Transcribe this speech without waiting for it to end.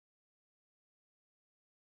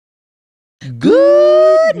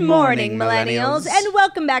Good morning, millennials, and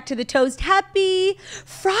welcome back to the Toast. Happy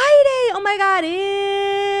Friday. Oh my God,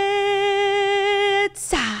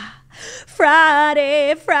 it's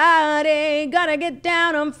Friday, gonna get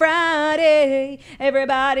down on Friday.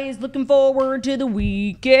 Everybody's looking forward to the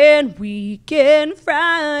weekend,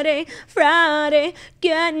 Friday,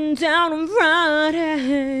 getting down on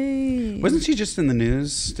Friday. Wasn't she just in the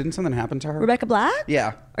news? Didn't something happen to her? Rebecca Black?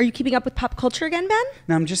 Yeah. Are you keeping up with pop culture again, Ben?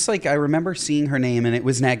 No, I'm just like, I remember seeing her name and it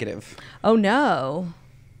was negative. Oh no.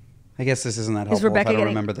 I guess this isn't that helpful if I don't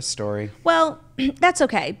remember the story. Well, that's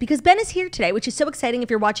okay, because Ben is here today, which is so exciting if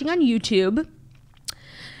you're watching on YouTube.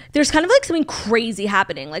 There's kind of like something crazy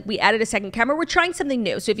happening. Like we added a second camera. We're trying something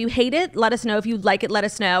new. So if you hate it, let us know. If you like it, let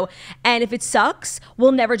us know. And if it sucks,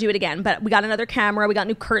 we'll never do it again. But we got another camera. We got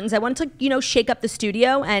new curtains. I wanted to, shake up the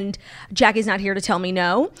studio, and Jackie's not here to tell me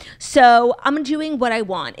no. So I'm doing what I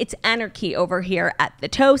want. It's anarchy over here at the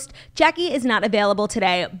Toast. Jackie is not available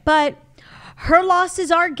today, but her loss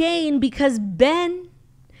is our gain because Ben.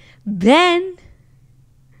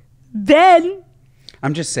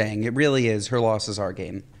 I'm just saying, it really is. Her loss is our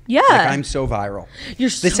gain. Yeah. Like, I'm so viral. The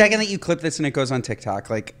second that you clip this and it goes on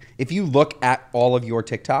TikTok, like, if you look at all of your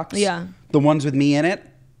TikToks, yeah, the ones with me in it,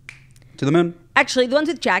 to the moon. Actually, the ones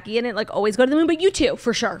with Jackie in it, like, always go to the moon, but you too,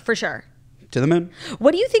 for sure. To the moon.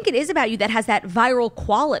 What do you think it is about you that has that viral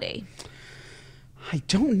quality? I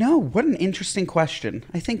don't know. What an interesting question.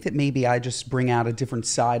 I think that maybe I just bring out a different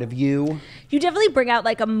side of you. You definitely bring out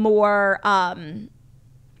like a more,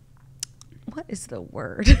 what is the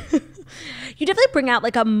word? You definitely bring out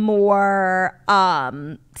like a more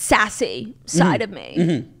sassy side of me.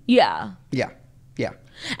 Mm-hmm. Yeah.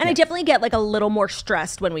 And I definitely get like a little more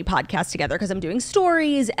stressed when we podcast together because I'm doing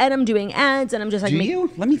stories and I'm doing ads and I'm just like, do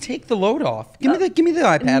you? Let me take the load off. Give me the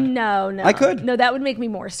iPad. No. I could. No, that would make me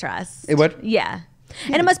more stressed. It would? Yeah.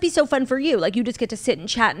 And it must be so fun for you. Like, you just get to sit and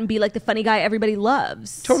chat and be like the funny guy everybody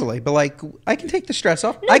loves. Totally. But like, I can take the stress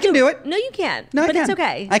off. I can do it. No, you can't. No, but I can. It's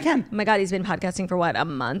okay. I can. Oh my God, he's been podcasting for what, a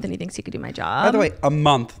month, and he thinks he could do my job. By the way, a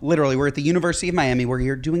month. Literally, we're at the University of Miami where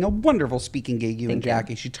you're doing a wonderful speaking gig, you and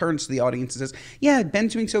Jackie. She turns to the audience and says, yeah,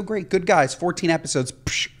 Ben's doing so great. Good guys. 14 episodes.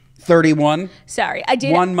 Psh, 31. Sorry, I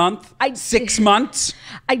did. 1 month. 6 months.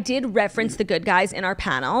 I did reference the good guys in our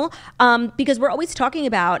panel because we're always talking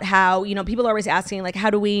about how, people are always asking, like,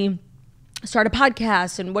 how do we start a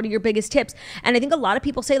podcast and what are your biggest tips? And I think a lot of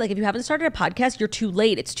people say, like, if you haven't started a podcast, you're too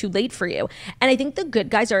late. It's too late for you. And I think the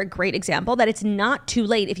good guys are a great example that it's not too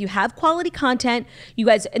late. If you have quality content, you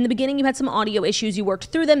guys, in the beginning, you had some audio issues, you worked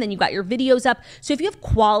through them, then you got your videos up. So if you have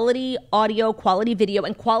quality audio, quality video,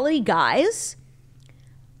 and quality guys,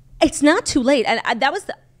 it's not too late. And that was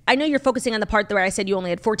I know you're focusing on the part where I said you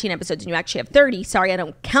only had 14 episodes and you actually have 30. Sorry, I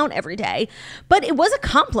don't count every day. But it was a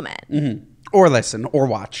compliment. Mm-hmm. Or listen, or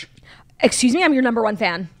watch. Excuse me, I'm your #1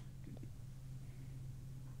 fan.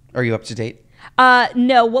 Are you up to date?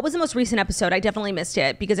 No. What was the most recent episode? I definitely missed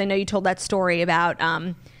it because I know you told that story about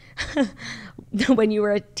when you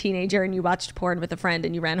were a teenager and you watched porn with a friend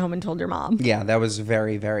and you ran home and told your mom. Yeah, that was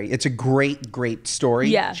it's a great story.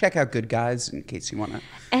 Yeah. Check out Good Guys in case you want to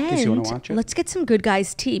watch it. Let's get some Good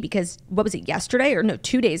Guys tea because what was it, yesterday or no,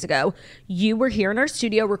 2 days ago, you were here in our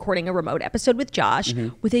studio recording a remote episode with Josh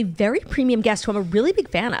with a very premium guest who I'm a really big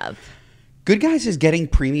fan of. Good Guys is getting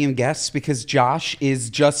premium guests because Josh is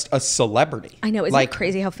just a celebrity. I know. Isn't it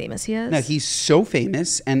crazy how famous he is? No, he's so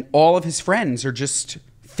famous and all of his friends are just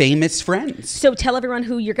famous friends. So tell everyone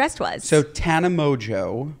who your guest was. So Tana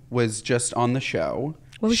Mojo was just on the show.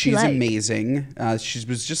 What was she like? She's amazing. She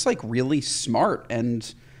was just like really smart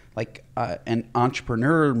and like an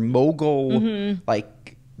entrepreneur, mogul.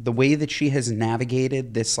 Like the way that she has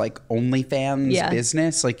navigated this like OnlyFans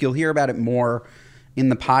business, like you'll hear about it more in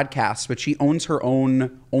the podcast, but she owns her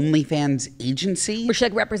own OnlyFans agency. Where she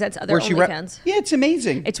like represents other OnlyFans. Yeah, it's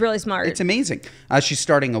amazing. It's really smart. It's amazing. She's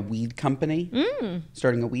starting a weed company.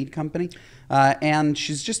 And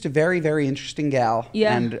she's just a very, very interesting gal.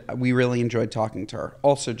 Yeah. And we really enjoyed talking to her.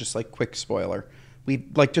 Also, just like quick spoiler, we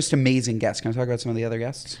like just amazing guests. Can I talk about some of the other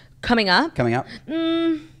guests? Coming up?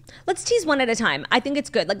 Let's tease one at a time. I think it's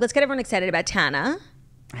good. Like, let's get everyone excited about Tana.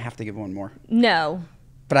 I have to give one more. No.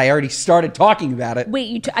 But I already started talking about it.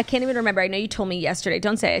 Wait, I can't even remember. I know you told me yesterday.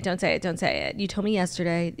 Don't say it. You told me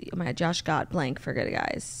yesterday, oh my God, Josh got blank for Good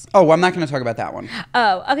Guys. Oh, I'm not going to talk about that one.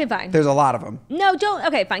 Oh, okay, fine. There's a lot of them. No, don't.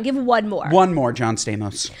 Okay, fine. Give one more. One more, John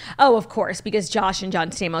Stamos. Oh, of course, because Josh and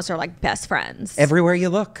John Stamos are like best friends. Everywhere you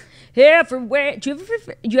look. Everywhere. Do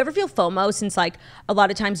you ever feel FOMO since like a lot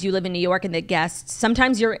of times you live in New York and the guests,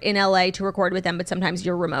 sometimes you're in LA to record with them, but sometimes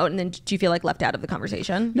you're remote, and then do you feel like left out of the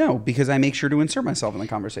conversation? No, because I make sure to insert myself in the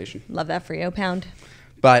conversation. Love that for you, Pound.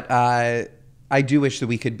 But I do wish that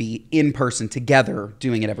we could be in person together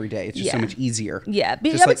doing it every day. It's just so much easier. Yeah.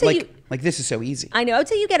 But just I would say like this is so easy. I know. I would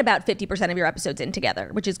say you get about 50% of your episodes in together,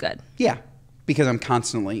 which is good. Yeah. Because I'm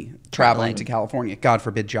constantly traveling to California. God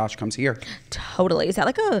forbid Josh comes here. Totally. Is that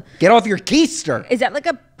like a... Get off your keister. Is that like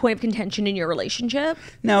a point of contention in your relationship?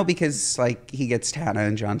 No, because like he gets Tana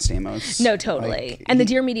and John Stamos. No, totally. Like, and the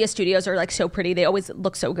Dear Media studios are like so pretty. They always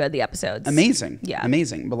look so good, the episodes. Amazing. Yeah.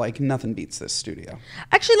 Amazing. But like nothing beats this studio.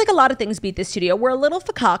 Actually, like a lot of things beat this studio. We're a little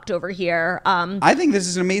fakaked over here. I think this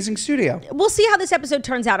is an amazing studio. We'll see how this episode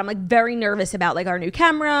turns out. I'm like very nervous about like our new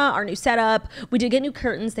camera, our new setup. We did get new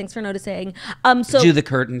curtains. Thanks for noticing. So do the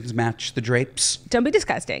curtains match the drapes? Don't be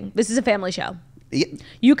disgusting. This is a family show. Yeah.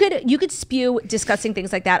 You could spew disgusting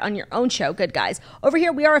things like that on your own show, good guys. Over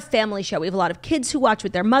here, we are a family show. We have a lot of kids who watch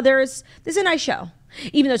with their mothers. This is a nice show.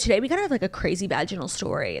 Even though today we kind of have like a crazy vaginal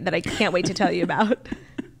story that I can't wait to tell you about.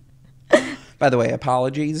 By the way,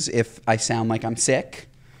 apologies if I sound like I'm sick.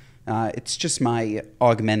 It's just my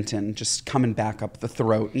augmentin just coming back up the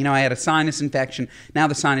throat. You know, I had a sinus infection. Now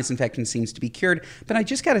the sinus infection seems to be cured. But I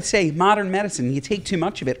just got to say, modern medicine, you take too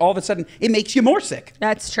much of it, all of a sudden it makes you more sick.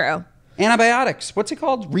 That's true. Antibiotics. What's it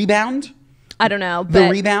called? Rebound? I don't know. The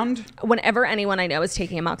rebound? Whenever anyone I know is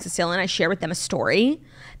taking amoxicillin, I share with them a story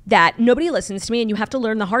that nobody listens to me and you have to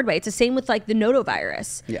learn the hard way. It's the same with like the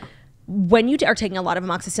notovirus. Yeah. When you are taking a lot of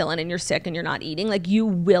amoxicillin and you're sick and you're not eating, like you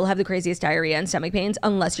will have the craziest diarrhea and stomach pains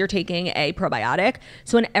unless you're taking a probiotic.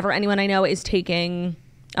 So whenever anyone I know is taking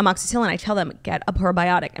amoxicillin, I tell them, get a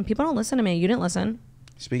probiotic. And people don't listen to me. You didn't listen.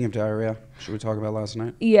 Speaking of diarrhea, should we talk about last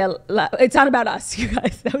night? Yeah, it's not about us, you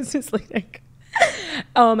guys. That was misleading.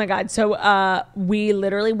 Oh my God. So we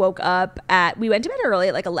literally woke up we went to bed early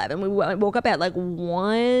at like 11. We woke up at like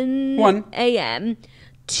 1 a.m.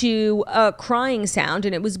 to a crying sound,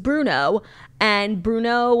 and it was Bruno. And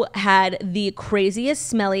Bruno had the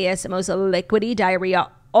craziest, smelliest, most liquidy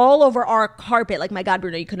diarrhea all over our carpet. Like, my God,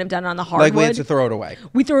 Bruno, you couldn't have done it on the hardwood. Like, we had to throw it away.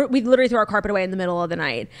 We literally threw our carpet away in the middle of the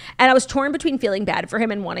night. And I was torn between feeling bad for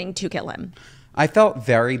him and wanting to kill him. I felt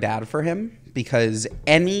very bad for him because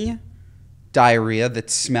any diarrhea that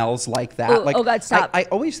smells like that. Oh God, stop. I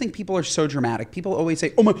always think people are so dramatic. People always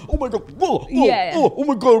say, oh my God, Yeah. oh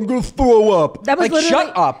my God, I'm going to throw up. That was like,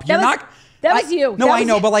 shut up. That was you. No, I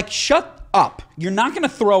know, you. but like, shut up. You're not going to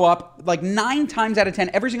throw up. Like 9 times out of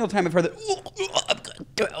 10, every single time I've heard that,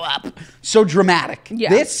 throw up. So dramatic. Yeah.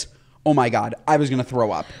 This, oh my God, I was going to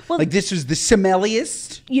throw up. Well, like, this was the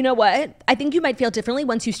smelliest. You know what? I think you might feel differently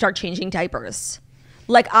once you start changing diapers.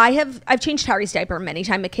 Like I've changed Harry's diaper many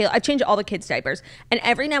times. I've changed all the kids' diapers. And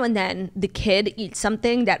every now and then the kid eats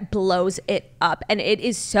something that blows it up. And it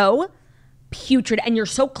is so putrid. And you're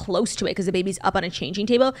so close to it because the baby's up on a changing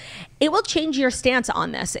table. It will change your stance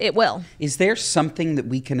on this. It will. Is there something that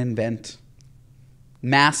we can invent?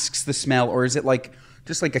 Masks the smell? Or is it like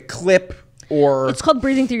just like a clip or... It's called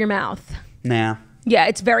breathing through your mouth. Nah. Yeah,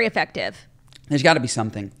 it's very effective. There's got to be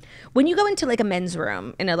something. When you go into like a men's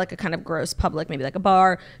room in like a kind of gross public, maybe like a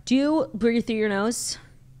bar, do you breathe through your nose?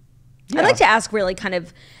 Yeah. I'd like to ask really kind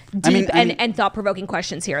of deep and thought-provoking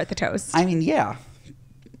questions here at the Toast. I mean, yeah.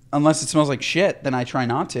 Unless it smells like shit, then I try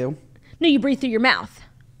not to. No, you breathe through your mouth.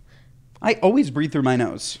 I always breathe through my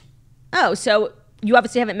nose. Oh, so you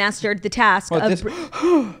obviously haven't mastered the task of...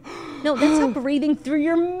 No, that's not breathing through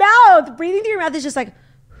your mouth. Breathing through your mouth is just like...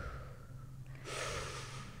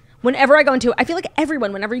 Whenever I feel like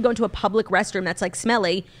whenever you go into a public restroom that's like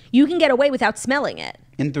smelly, you can get away without smelling it.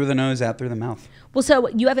 In through the nose, out through the mouth. Well, so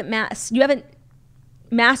you haven't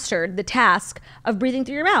mastered the task of breathing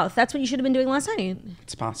through your mouth. That's what you should have been doing last night.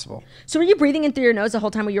 It's possible. So were you breathing in through your nose the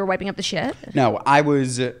whole time while you were wiping up the shit? No, I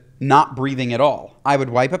was not breathing at all. I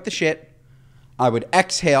would wipe up the shit. I would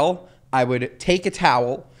exhale. I would take a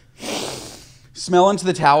towel, smell into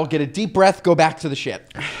the towel, get a deep breath, go back to the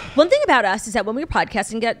shit. One thing about us is that when we're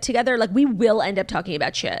podcasting get together, like we will end up talking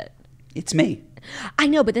about shit. It's me. I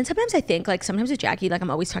know, but then sometimes I think like sometimes with Jackie, like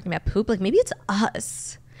I'm always talking about poop. Like maybe it's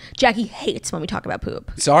us. Jackie hates when we talk about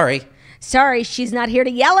poop. Sorry, she's not here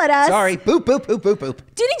to yell at us. Sorry, poop, poop, poop, poop, poop.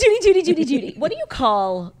 Duty. What do you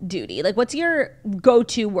call duty? Like what's your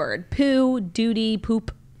go-to word? Poo, duty,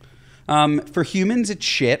 poop? For humans, it's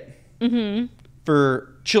shit. Mm-hmm.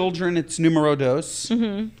 For children, it's numero dos.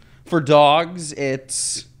 Mm-hmm. For dogs,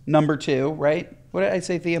 it's number 2, right? What did I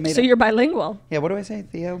say, Theo made? So you're bilingual. Yeah, what do I say?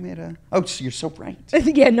 Theo made a... Oh, so you're so right.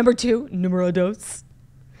 Yeah, number 2, numero dos.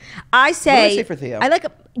 I say... What do I say for Theo? I like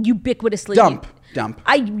ubiquitously... Dump.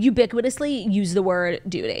 I ubiquitously use the word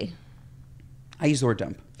duty. I use the word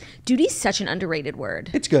dump. Duty is such an underrated word.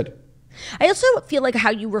 It's good. I also feel like how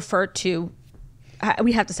you refer to...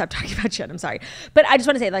 We have to stop talking about shit, I'm sorry. But I just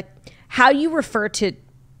want to say, like, how you refer to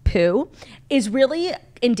poo is really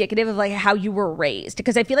indicative of like how you were raised.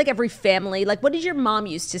 Because I feel like every family, like what did your mom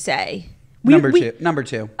used to say? Number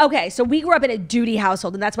two. Okay, so we grew up in a duty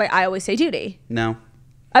household, and that's why I always say duty. No.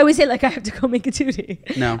 I always say like I have to go make a duty.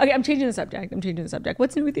 No. Okay, I'm changing the subject.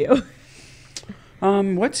 What's new with you?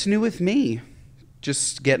 What's new with me?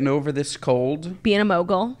 Just getting over this cold. Being a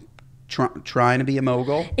mogul. Trying to be a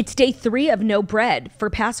mogul. It's day 3 of no bread for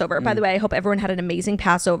Passover. By the way, I hope everyone had an amazing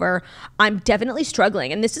Passover. I'm definitely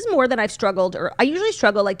struggling, and this is more than I've struggled. Or I usually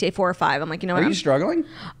struggle like day 4 or 5. I'm like, you know what? Are you struggling?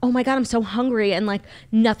 Oh my God, I'm so hungry, and like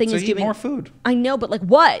nothing is eat doing more food. I know, but like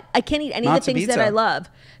what? I can't eat any of the things pizza. that I love.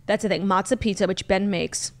 That's the thing. Matzo pizza, which Ben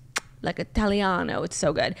makes like Italiano, it's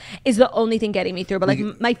so good, is the only thing getting me through. But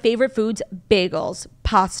like my favorite foods: bagels,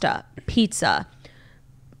 pasta, pizza.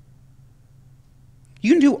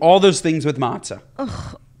 You can do all those things with matzah.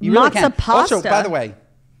 Ugh, you really matzah can. pasta. Also, by the way,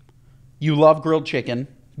 you love grilled chicken.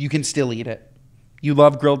 You can still eat it. You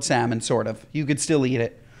love grilled salmon, sort of. You could still eat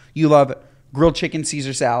it. You love grilled chicken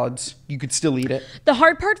Caesar salads. You could still eat it. The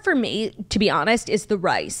hard part for me, to be honest, is the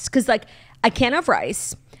rice. Because like I can't have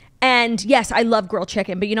rice. And yes, I love grilled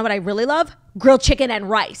chicken. But you know what I really love? Grilled chicken and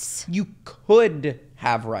rice. You could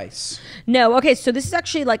have rice. No, okay, so this is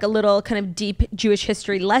actually like a little kind of deep Jewish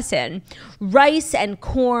history lesson. Rice and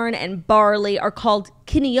corn and barley are called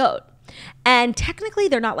kiniyot. And technically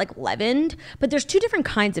they're not like leavened, but there's 2 different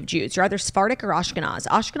kinds of Jews. You're either Sephardic or Ashkenaz.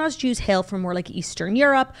 Ashkenaz Jews hail from more like Eastern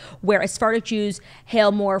Europe, whereas Sephardic Jews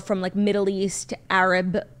hail more from like Middle East,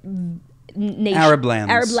 Arab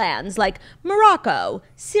lands like Morocco,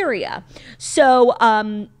 Syria.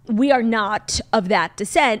 So we are not of that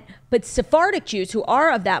descent, but Sephardic Jews who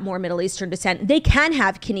are of that more Middle Eastern descent, they can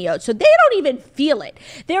have kiniyot, so they don't even feel it.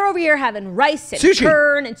 They're over here having rice and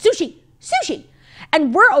kern and sushi.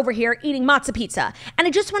 And we're over here eating matzah pizza. And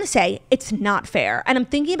I just want to say, it's not fair. And I'm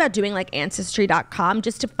thinking about doing like Ancestry.com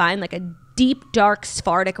just to find like a deep, dark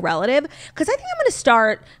Sephardic relative, because I think I'm going to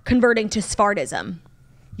start converting to Sephardism.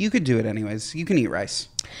 You could do it anyways. You can eat rice.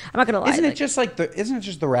 I'm not gonna lie. Isn't it just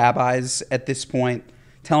the rabbis at this point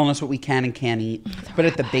telling us what we can and can't eat? But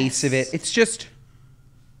at the base of it, it's just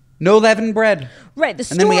no leavened bread. Right.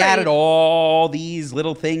 And then we added all these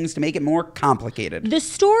little things to make it more complicated. The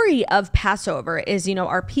story of Passover is, you know,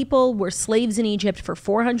 our people were slaves in Egypt for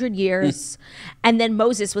 400 years. And then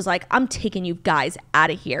Moses was like, I'm taking you guys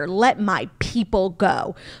out of here. Let my people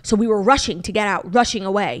go. So we were rushing to get out, rushing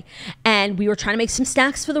away. And we were trying to make some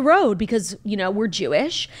snacks for the road because, you know, we're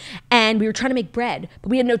Jewish. And we were trying to make bread. But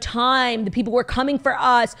we had no time. The people were coming for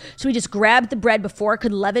us. So we just grabbed the bread before it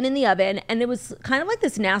could leaven in the oven. And it was kind of like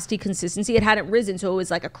this nasty consistency. It hadn't risen, so it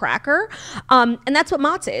was like a cracker. And that's what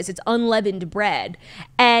matzah is. It's unleavened bread.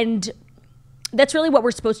 And that's really what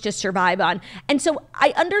we're supposed to survive on. And so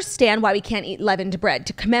I understand why we can't eat leavened bread,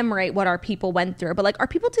 to commemorate what our people went through. But like, our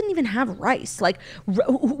people didn't even have rice. Like,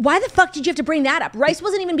 why the fuck did you have to bring that up? Rice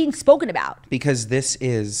wasn't even being spoken about. Because this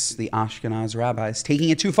is the Ashkenaz rabbis taking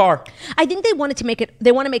it too far. I think they wanted to make it,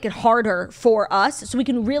 they want to make it harder for us so we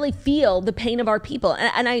can really feel the pain of our people.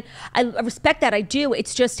 And I respect that. I do.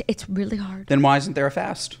 It's just, it's really hard. Then why isn't there a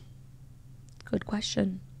fast? Good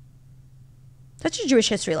question. That's your Jewish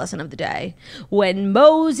history lesson of the day. When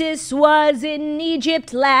Moses was in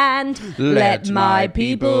Egypt land, let my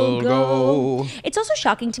people go. It's also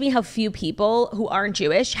shocking to me how few people who aren't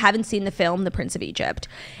Jewish haven't seen the film The Prince of Egypt.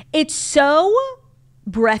 It's so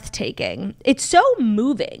breathtaking. It's so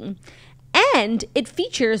moving. And it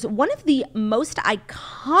features one of the most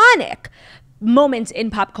iconic moments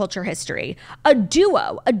in pop culture history. A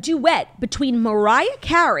duet between Mariah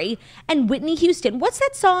Carey and Whitney Houston. What's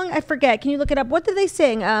that song? I forget. Can you look it up? What did they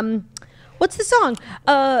sing? What's the song?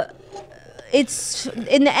 It's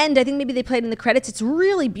in the end, I think maybe they played in the credits. It's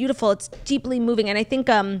really beautiful. It's deeply moving. And I think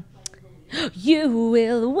you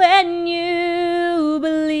will when you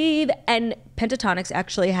believe. And Pentatonix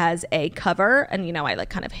actually has a cover, and you know I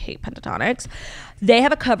like kind of hate Pentatonix. They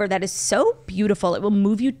have a cover that is so beautiful it will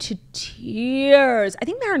move you to tears. I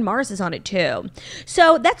think Maren Mars is on it too.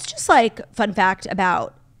 So that's just like fun fact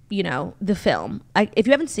about, you know, the film. If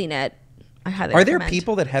you haven't seen it, I highly recommend. Are there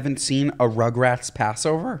people that haven't seen a Rugrats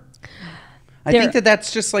Passover? I think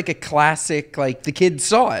that's just like a classic, like the kids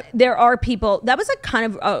saw it. There are people, that was a kind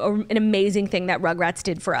of an amazing thing that Rugrats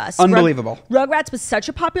did for us. Unbelievable. Rugrats was such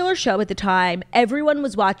a popular show at the time. Everyone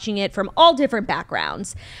was watching it from all different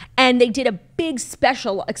backgrounds. And they did a big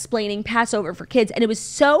special explaining Passover for kids. And it was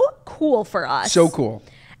so cool for us. So cool.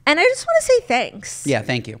 And I just want to say thanks. Yeah,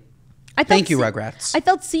 thank you. Thank you, Rugrats. I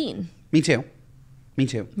felt seen. Me too.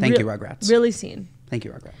 Thank you, Rugrats. Really seen. Thank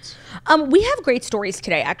you, Rugrats. We have great stories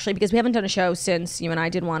today, actually, because we haven't done a show since you and I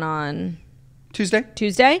did one on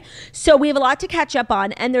Tuesday. So we have a lot to catch up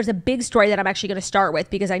on, and there's a big story that I'm actually going to start with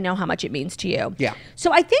because I know how much it means to you. Yeah.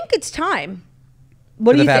 So I think it's time.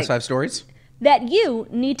 What do you think? The Fast 5 stories? That you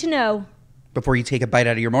need to know. Before you take a bite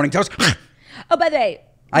out of your morning toast. Oh, by the way.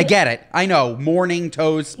 I get it. I know. Morning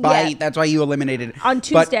toast, bite. Yeah. That's why you eliminated it. On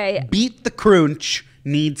Tuesday. But Beat the Crunch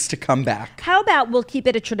needs to come back. How about we'll keep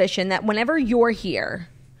it a tradition that whenever you're here,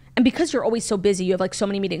 and because you're always so busy, you have like so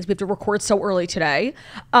many meetings, we have to record so early today.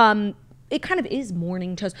 It kind of is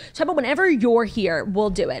morning toast. So how about whenever you're here, we'll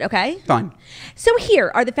do it, okay? Fine. So here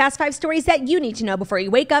are the Fast 5 stories that you need to know before you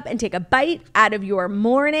wake up and take a bite out of your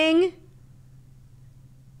morning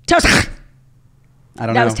toast. I don't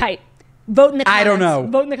know. That was tight. Vote in the comments. I don't know.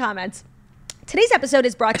 Vote in the comments. Today's episode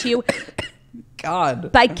is brought to you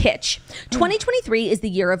by Kitsch. 2023 is the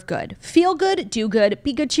year of good. Feel good, do good,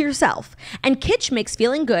 be good to yourself. And Kitsch makes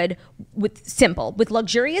feeling good with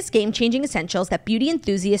luxurious, game-changing essentials that beauty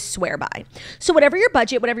enthusiasts swear by. So whatever your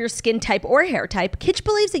budget, whatever your skin type or hair type, Kitsch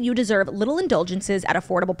believes that you deserve little indulgences at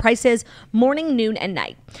affordable prices, morning, noon, and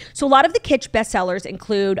night. So a lot of the Kitsch bestsellers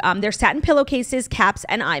include their satin pillowcases, caps,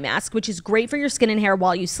 and eye mask, which is great for your skin and hair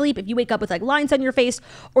while you sleep. If you wake up with like lines on your face,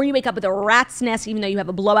 or you wake up with a rat's nest, even though you have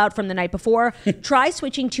a blowout from the night before, try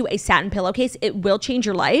switching to a satin pillowcase. It will change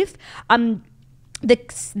your life.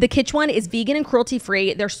 The Kitsch one is vegan and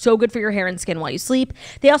cruelty-free. They're so good for your hair and skin while you sleep.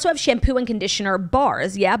 They also have shampoo and conditioner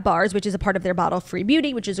bars. Yeah, bars, which is a part of their bottle-free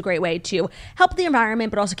beauty, which is a great way to help the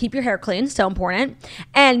environment, but also keep your hair clean. So important.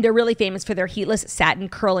 And they're really famous for their heatless satin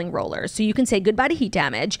curling rollers. So you can say goodbye to heat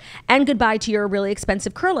damage and goodbye to your really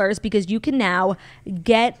expensive curlers because you can now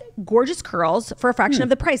get gorgeous curls for a fraction of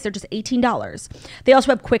the price. They're just $18. They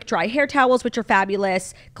also have quick dry hair towels, which are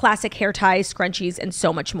fabulous, classic hair ties, scrunchies, and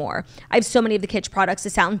so much more. I have so many of the Kitsch products. The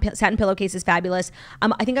satin pillowcase is fabulous.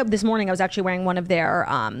 I think this morning I was actually wearing one of their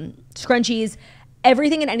scrunchies.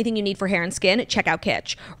 Everything and anything you need for hair and skin, check out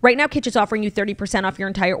Kitsch. Right now, Kitsch is offering you 30% off your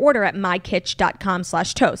entire order at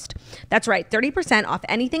mykitsch.com/toast. That's right, 30% off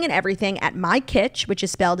anything and everything at mykitsch, which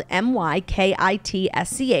is spelled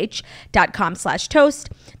mykitsch.com/toast.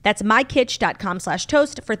 That's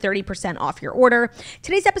mykitsch.com/toast for 30% off your order.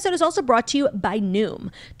 Today's episode is also brought to you by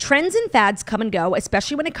Noom. Trends and fads come and go,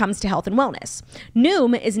 especially when it comes to health and wellness.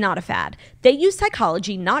 Noom is not a fad. They use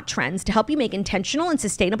psychology, not trends, to help you make intentional and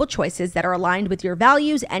sustainable choices that are aligned with your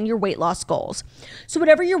values and your weight loss goals. So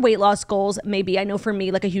whatever your weight loss goals may be, I know for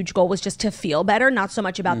me, like a huge goal was just to feel better, not so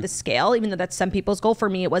much about the scale, even though that's some people's goal. For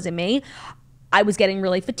me, it wasn't me. I was getting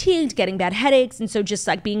really fatigued, getting bad headaches. And so just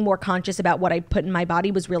like being more conscious about what I put in my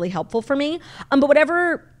body was really helpful for me. But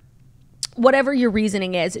whatever your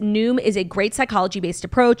reasoning is, Noom is a great psychology-based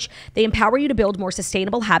approach. They empower you to build more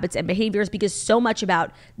sustainable habits and behaviors because so much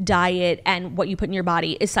about diet and what you put in your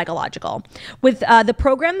body is psychological. With the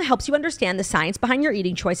program helps you understand the science behind your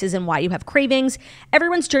eating choices and why you have cravings.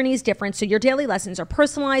 Everyone's journey is different, so your daily lessons are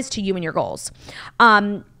personalized to you and your goals.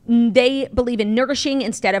 They believe in nourishing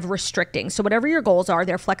instead of restricting. So whatever your goals are,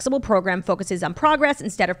 their flexible program focuses on progress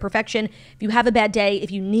instead of perfection. If you have a bad day, if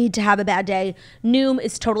you need to have a bad day, Noom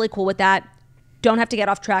is totally cool with that. Don't have to get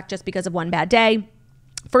off track just because of one bad day.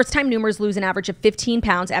 First-time Noomers lose an average of 15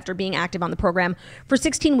 pounds after being active on the program for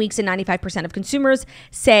 16 weeks, and 95% of consumers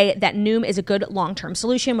say that Noom is a good long-term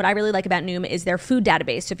solution. What I really like about Noom is their food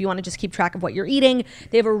database. So if you want to just keep track of what you're eating,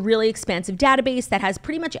 they have a really expansive database that has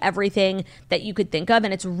pretty much everything that you could think of,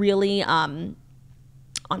 and it's really on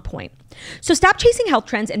point. So stop chasing health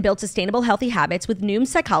trends and build sustainable, healthy habits with Noom's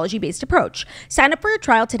psychology-based approach. Sign up for your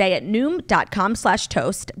trial today at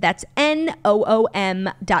Noom.com/toast. That's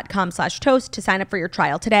NOOM.com/toast to sign up for your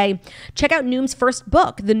trial today. Check out Noom's first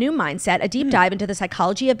book, The Noom Mindset, a deep dive into the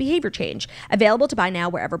psychology of behavior change. Available to buy now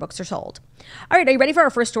wherever books are sold. All right, are you ready for our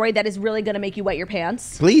first story that is really going to make you wet your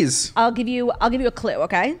pants? Please. I'll give you a clue,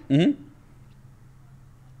 okay? Mm-hmm.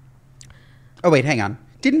 Oh, wait, hang on.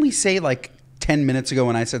 Didn't we say like 10 minutes ago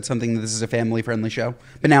when I said something that this is a family-friendly show,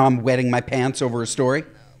 but now I'm wetting my pants over a story?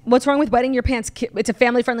 What's wrong with wetting your pants? It's a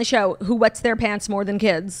family-friendly show. Who wets their pants more than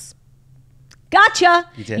kids? Gotcha.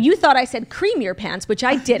 You did. You thought I said cream your pants, which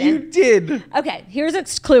I didn't. You did. Okay, here's a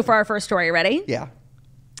clue for our first story. Ready? Yeah.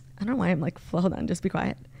 I don't know why I'm like, hold on, just be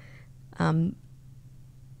quiet. Well,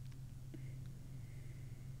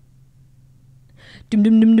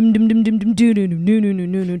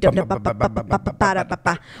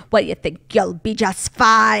 you think you'll be just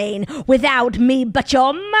fine without me, but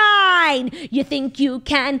you're mine. You think you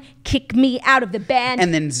can kick me out of the band.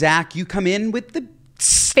 And then, Zach, you come in with the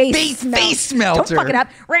face melter. Don't fuck it up.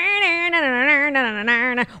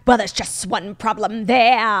 Well, there's just one problem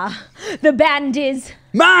there. The band is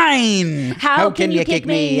Mine! How can you kick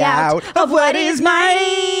me out of what is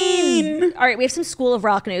mine? All right, we have some School of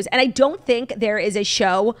Rock news. And I don't think there is a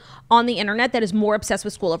show on the internet that is more obsessed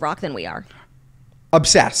with School of Rock than we are.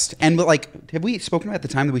 Obsessed. And like, have we spoken about the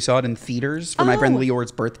time that we saw it in theaters for my friend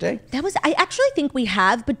Leor's birthday? I actually think we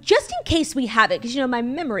have, but just in case we haven't, because my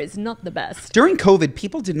memory is not the best. During COVID,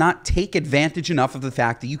 people did not take advantage enough of the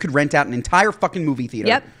fact that you could rent out an entire fucking movie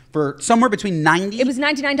theater for somewhere between It was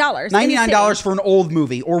 $99. $99 for an old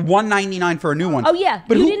movie or $1.99 for a new one. Oh yeah,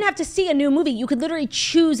 but you didn't have to see a new movie. You could literally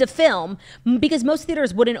choose a film because most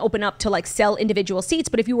theaters wouldn't open up to like sell individual seats.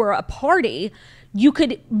 But if you were a party, you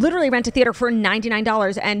could literally rent a theater for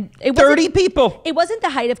 $99, and it wasn't 30 people. It wasn't the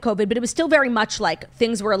height of COVID, but it was still very much like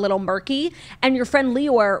things were a little murky. And your friend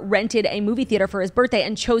Leor rented a movie theater for his birthday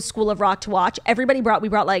and chose School of Rock to watch. We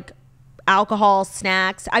brought like alcohol,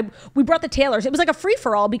 snacks. We brought the Taylors. It was like a free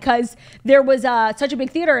for all because there was such a big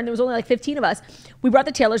theater and there was only like 15 of us. We brought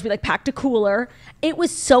the Taylors. We like packed a cooler. It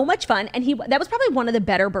was so much fun, and that was probably one of the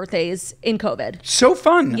better birthdays in COVID. So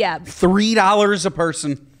fun. Yeah, $3 a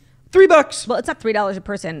person. $3. Well, it's not $3 a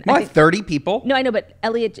person. Well, 30 people. No, I know, but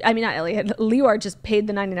Leor just paid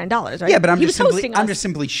the $99, right? Yeah, but I'm just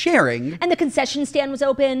simply sharing. And the concession stand was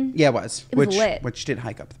open. Yeah, it was. It was lit. Which did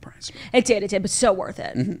hike up the price. It did, but so worth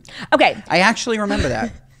it. Mm-hmm. Okay. I actually remember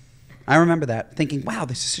that. I remember that, thinking, wow,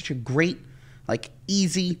 this is such a great, like,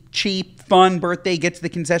 easy, cheap, fun birthday. Get to the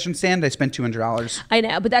concession stand. I spent $200. I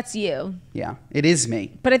know, but that's you. Yeah, it is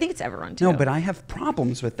me. But I think it's everyone, too. No, but I have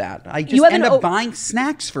problems with that. I just end up buying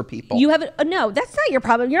snacks for people. No, that's not your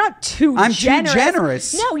problem. You're not I'm generous. Too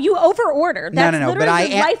generous. No, you overorder. That's no. Literally But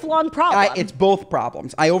your lifelong problem. It's both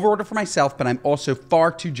problems. I overorder for myself, but I'm also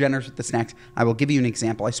far too generous with the snacks. I will give you an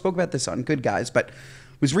example. I spoke about this on Good Guys, but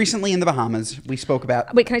was recently in the Bahamas. We spoke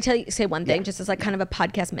about. Wait, can I say one thing, just as like kind of a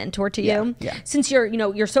podcast mentor to you? Yeah. Since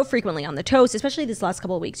you're so frequently on the toast, especially this last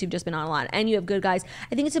couple of weeks, you've just been on a lot, and you have Good Guys.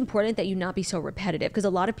 I think it's important that you not be so repetitive because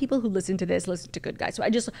a lot of people who listen to this listen to Good Guys. So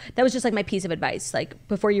that was just like my piece of advice. Like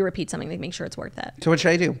before you repeat something, like make sure it's worth it. So what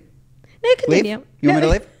should I do? No, continue. Leave? You want me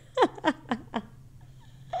to leave?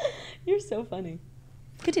 You're so funny.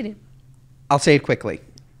 Continue. I'll say it quickly.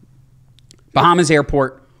 Bahamas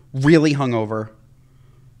airport, really hungover.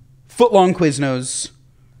 Footlong Quiznos,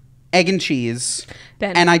 egg and cheese.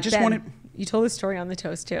 Ben, and I just wanted... You told the story on the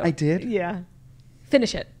toast, too. I did? Yeah.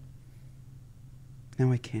 Finish it.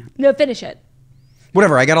 No, I can't. No, finish it.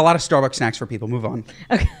 Whatever. I got a lot of Starbucks snacks for people. Move on.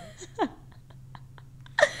 Okay.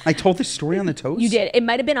 I told this story on the toast? You did. It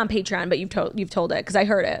might have been on Patreon, but you've told it because I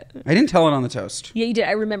heard it. I didn't tell it on the toast. Yeah, you did.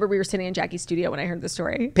 I remember we were sitting in Jackie's studio when I heard the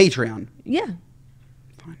story. Patreon. Yeah.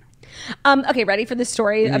 Fine. Okay, ready for this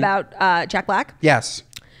story about Jack Black? Yes.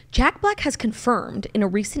 Jack Black has confirmed in a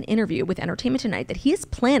recent interview with Entertainment Tonight that he is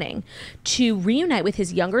planning to reunite with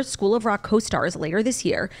his younger School of Rock co-stars later this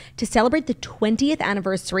year to celebrate the 20th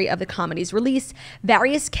anniversary of the comedy's release.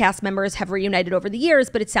 Various cast members have reunited over the years,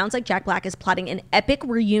 but it sounds like Jack Black is plotting an epic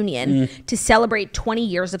reunion to celebrate 20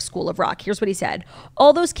 years of School of Rock. Here's what he said.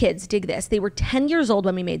 All those kids, dig this, they were 10 years old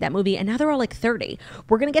when we made that movie, and now they're all like 30.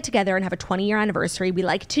 We're going to get together and have a 20-year anniversary. We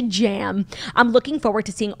like to jam. I'm looking forward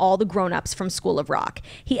to seeing all the grown-ups from School of Rock.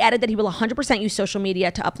 He added that he will 100% use social media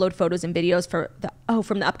to upload photos and videos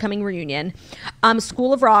from the upcoming reunion.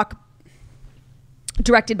 School of Rock,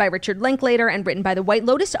 directed by Richard Linklater and written by the White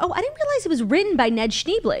Lotus. Oh, I didn't realize it was written by Ned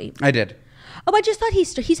Schneebly. I did. Oh, I just thought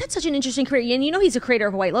he's had such an interesting career. And he's a creator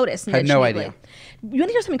of White Lotus. I had no idea. You want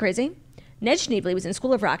to hear something crazy? Ned Schneebly was in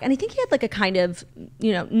School of Rock, and I think he had like a kind of,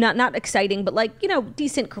 not exciting, but like,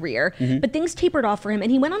 decent career. But things tapered off for him, and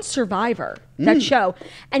he went on Survivor, that show,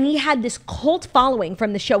 and he had this cult following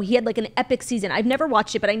from the show. He had like an epic season. I've never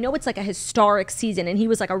watched it, but I know it's like a historic season, and he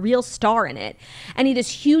was like a real star in it. And he had this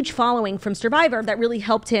huge following from Survivor that really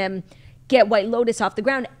helped him get White Lotus off the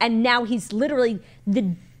ground, and now he's literally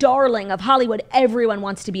the darling of Hollywood. Everyone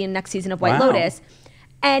wants to be in next season of White Lotus.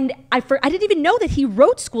 And I didn't even know that he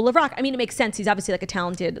wrote School of Rock. I mean, it makes sense. He's obviously like a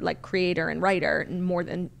talented like creator and writer, and more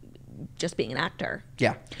than just being an actor.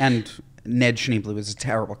 Yeah, and Ned Schneebly was a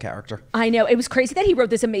terrible character. I know. It was crazy that he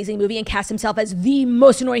wrote this amazing movie and cast himself as the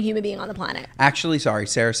most annoying human being on the planet. Actually, sorry,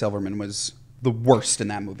 Sarah Silverman was the worst in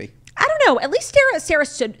that movie. I don't know. At least Sarah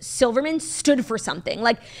Silverman stood for something.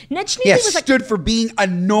 Like Ned Schneebly was like stood for being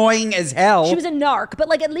annoying as hell. She was a narc, but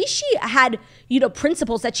like at least she had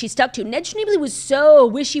principles that she stuck to. Ned Schneebly was so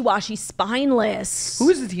wishy-washy, spineless. Who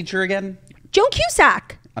is the teacher again? Joan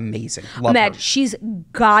Cusack. Amazing. Love her. She's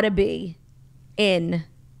gotta be in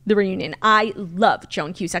the reunion. I love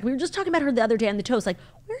Joan Cusack. We were just talking about her the other day on the toast. Like,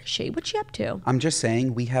 Where is she? What's she up to? I'm just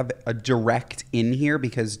saying we have a direct in here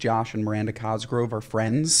because Josh and Miranda Cosgrove are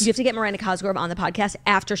friends. You have to get Miranda Cosgrove on the podcast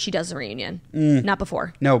after she does the reunion, not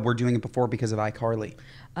before. No, we're doing it before because of iCarly.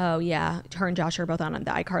 Oh, yeah. Her and Josh are both on the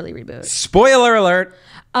iCarly reboot. Spoiler alert.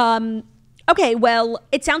 Okay, well,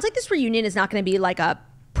 it sounds like this reunion is not going to be like a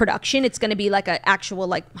production. It's going to be like an actual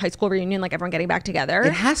like high school reunion, like everyone getting back together.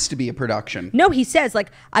 It has to be a production. No, he says like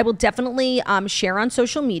I will definitely share on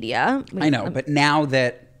social media. I know, but now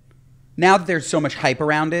that there's so much hype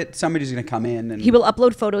around it, somebody's going to come in and he will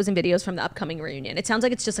upload photos and videos from the upcoming reunion. It sounds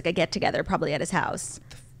like it's just like a get together, probably at his house. What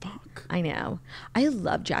the fuck? I know. I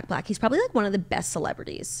love Jack Black. He's probably like one of the best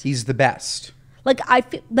celebrities. He's the best. Like I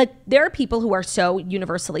feel like there are people who are so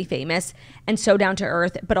universally famous and so down to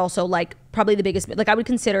earth, but also like probably the biggest. Like I would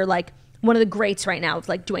consider like one of the greats right now,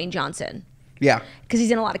 like Dwayne Johnson. Yeah, because he's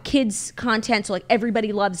in a lot of kids content, so like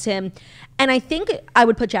everybody loves him. And I think I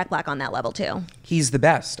would put Jack Black on that level too. He's the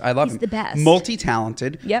best. I love him. He's the best.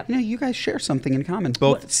 Multi-talented. Yep. You know, you guys share something in common,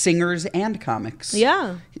 both singers and comics.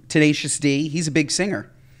 Yeah. Tenacious D. He's a big singer.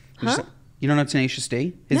 Huh? You don't know Tenacious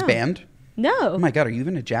D? His No. band. No. Oh my God, are you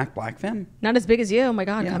even a Jack Black fan? Not as big as you. Oh my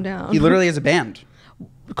God, Yeah. calm down. He literally has a band.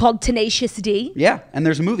 Called Tenacious D. Yeah, and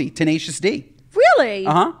there's a movie, Tenacious D. Really?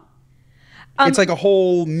 Uh-huh. It's like a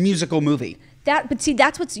whole musical movie. But see,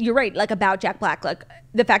 that's what's, you're right, like about Jack Black, like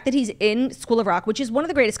the fact that he's in School of Rock, which is one of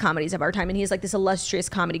the greatest comedies of our time, and he has like this illustrious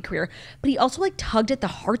comedy career, but he also like tugged at the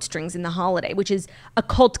heartstrings in The Holiday, which is a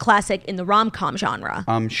cult classic in the rom-com genre.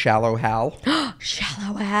 Shallow Hal.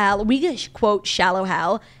 Shallow Hal. We get quote Shallow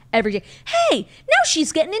Hal every day. Hey, now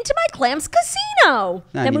she's getting into my Clams Casino.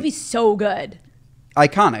 That movie's so good.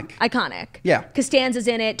 Iconic. Yeah. Costanza's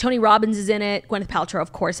in it. Tony Robbins is in it. Gwyneth Paltrow,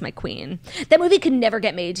 of course, my queen. That movie could never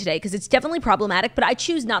get made today because it's definitely problematic, but I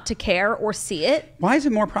choose not to care or see it. Why is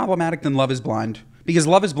it more problematic than Love is Blind? Because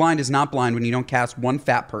Love is Blind is not blind when you don't cast one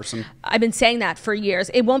fat person. I've been saying that for years.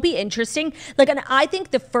 It won't be interesting. Like, and I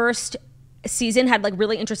think the first season had like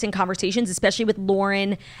really interesting conversations, especially with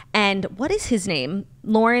Lauren and what is his name?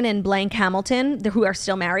 Lauren and Blank Hamilton, who are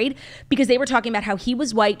still married, because they were talking about how he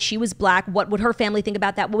was white, she was black. What would her family think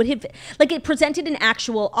about that? What would his, like, it presented an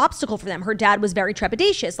actual obstacle for them. Her dad was very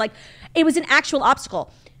trepidatious. Like, it was an actual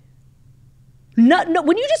obstacle. No,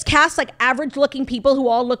 when you just cast like average looking people who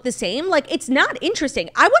all look the same, like it's not interesting.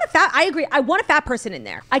 I agree. I want a fat person in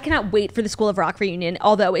there. I cannot wait for the School of Rock reunion,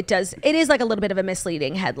 although it is like a little bit of a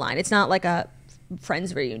misleading headline. It's not like a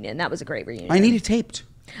Friends reunion. That was a great reunion. I need it taped.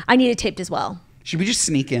 I need it taped as well. Should we just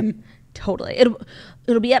sneak in? Totally.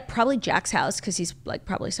 It'll be at probably Jack's house because he's like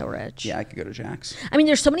probably so rich. Yeah, I could go to Jack's. I mean,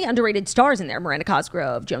 there's so many underrated stars in there. Miranda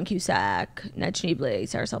Cosgrove, Joan Cusack, Ned Schneebly,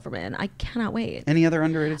 Sarah Silverman. I cannot wait. Any other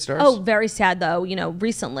underrated stars? Oh, very sad though. You know,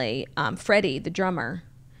 recently, Freddie, the drummer,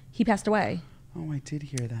 he passed away. Oh, I did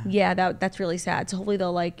hear that. Yeah, that's really sad. So hopefully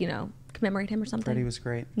they'll like, you know, commemorate him or something. Freddie was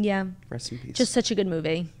great. Yeah. Rest in peace. Just such a good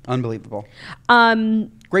movie. Unbelievable.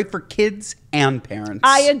 Great for kids and parents.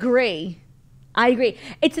 I agree.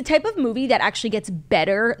 It's the type of movie that actually gets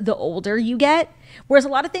better the older you get. Whereas a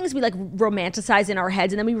lot of things we like romanticize in our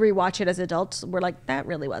heads and then we rewatch it as adults. We're like, that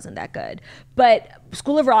really wasn't that good. But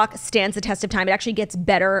School of Rock stands the test of time. It actually gets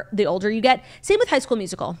better the older you get. Same with High School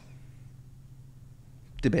Musical.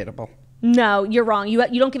 Debatable. No, you're wrong. You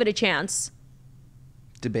don't give it a chance.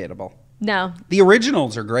 Debatable. No. The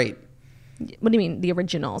originals are great. What do you mean, the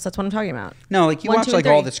originals? That's what I'm talking about. No, like you 1, watch 2, like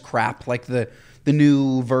 3. all this crap, like the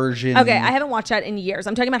new version. Okay, I haven't watched that in years.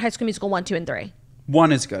 I'm talking about High School Musical 1, 2, and 3.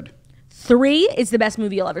 1 is good. 3 is the best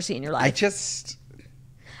movie you'll ever see in your life.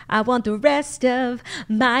 I want the rest of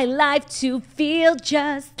my life to feel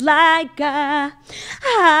just like a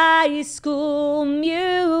High School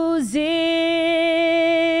Musical.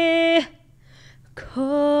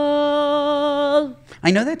 I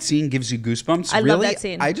know that scene gives you goosebumps. I love that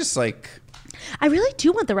scene. I just like. I really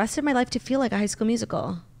do want the rest of my life to feel like a High School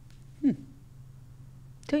Musical.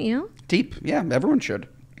 Don't you? Deep. Yeah, everyone should.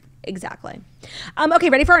 Exactly. Okay,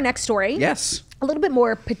 ready for our next story? Yes. A little bit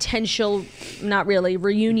more potential, not really,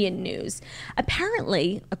 reunion news.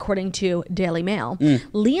 Apparently, according to Daily Mail,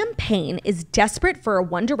 Liam Payne is desperate for a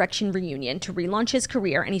One Direction reunion to relaunch his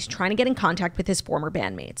career, and he's trying to get in contact with his former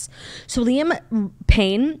bandmates. So Liam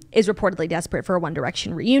Payne is reportedly desperate for a One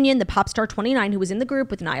Direction reunion. The pop star 29, who was in the group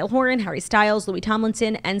with Niall Horan, Harry Styles, Louis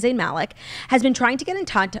Tomlinson, and Zayn Malik, has been trying to get in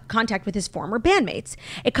contact with his former bandmates.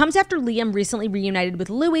 It comes after Liam recently reunited with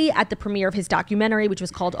Louis at the premiere of his documentary, which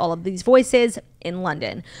was called All of These Voices, in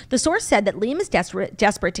London. The source said that Liam is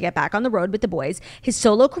desperate to get back on the road with the boys. His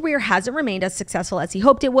solo career hasn't remained as successful as he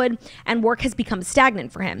hoped it would, and work has become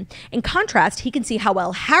stagnant for him. In contrast, he can see how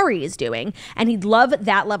well Harry is doing, and he'd love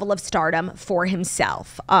that level of stardom for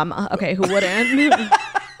himself. Okay, who wouldn't?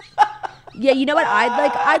 Yeah, you know what?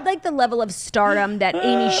 I'd like the level of stardom that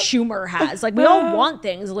Amy Schumer has. Like, we all want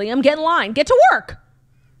things, Liam. Get in line. Get to work.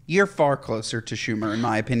 You're far closer to Schumer, in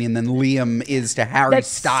my opinion, than Liam is to Harry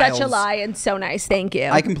Styles. That's such a lie and so nice. Thank you.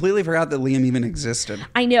 I completely forgot that Liam even existed.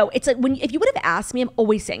 I know. It's like if you would have asked me, I'm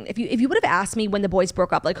always saying, if you would have asked me when the boys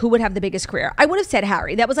broke up, like who would have the biggest career, I would have said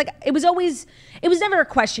Harry. That was like, it was never a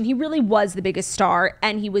question. He really was the biggest star,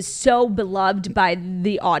 and he was so beloved by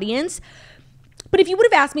the audience. But if you would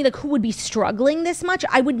have asked me like who would be struggling this much,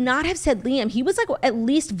 I would not have said Liam. He was like at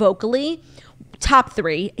least vocally top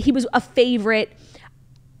 3. He was a favorite.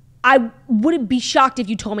 I wouldn't be shocked if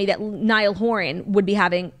you told me that Niall Horan would be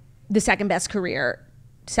having the second best career,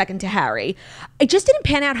 second to Harry. It just didn't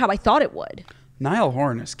pan out how I thought it would. Niall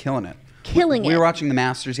Horan is killing it. We were watching the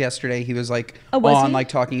Masters yesterday. He was like like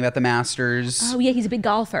talking about the Masters. Oh yeah, he's a big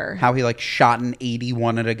golfer. How he like shot an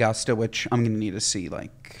 81 at Augusta, which I'm gonna need to see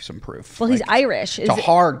like some proof. Well, he's Irish. It's a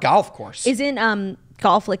hard golf course. Isn't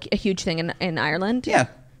golf like a huge thing in Ireland? Yeah.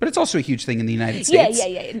 But it's also a huge thing in the United States.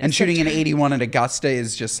 Yeah. And shooting an 81 at Augusta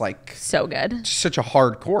is just like... so good. Such a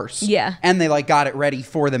hard course. Yeah. And they like got it ready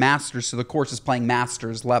for the Masters, so the course is playing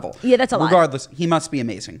Masters level. Yeah, that's a lie. Regardless, he must be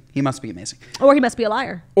amazing. He must be amazing. Or he must be a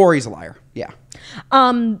liar. Or he's a liar. Yeah.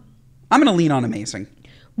 I'm going to lean on amazing.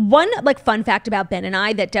 One like fun fact about Ben and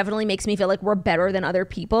I that definitely makes me feel like we're better than other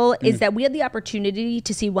people is that we had the opportunity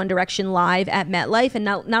to see One Direction live at MetLife, and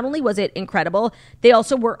not only was it incredible, they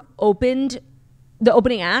also were opened... The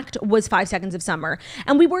opening act was 5 Seconds of Summer.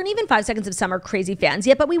 And we weren't even 5 Seconds of Summer crazy fans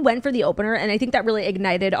yet, but we went for the opener, and I think that really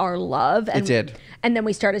ignited our love. And, it did. And then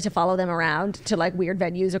we started to follow them around to like weird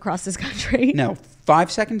venues across this country. No,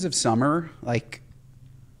 5 Seconds of Summer, like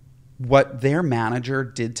what their manager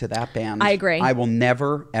did to that band. I agree. I will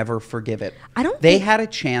never, ever forgive it. They had a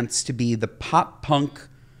chance to be the pop punk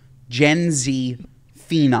Gen Z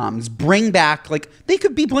phenoms, bring back, like, they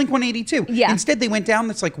could be Blink-182. Yeah. Instead, they went down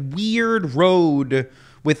this, like, weird road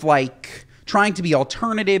with, like, trying to be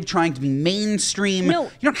alternative, trying to be mainstream. No. You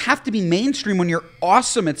don't have to be mainstream when you're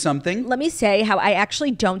awesome at something. Let me say how I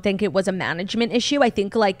actually don't think it was a management issue. I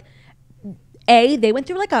think, like, they went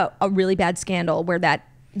through, like, a really bad scandal where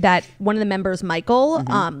that one of the members, Michael,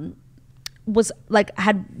 was, like,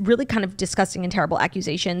 had really kind of disgusting and terrible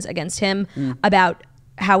accusations against him about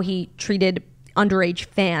how he treated underage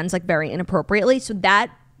fans like very inappropriately. So that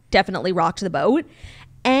definitely rocked the boat.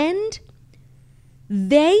 And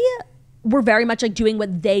they were very much like doing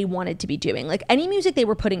what they wanted to be doing. Like any music they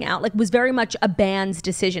were putting out like was very much a band's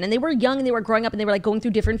decision. And they were young and they were growing up and they were like going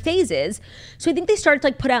through different phases. So I think they started to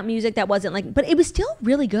like put out music that wasn't like, but it was still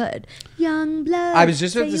really good. Young blood. I was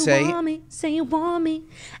just about to say you want me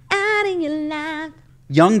out in your life.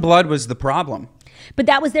 Young Blood was the problem. But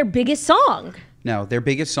that was their biggest song. No, their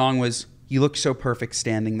biggest song was You Look So Perfect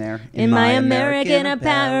Standing There in my American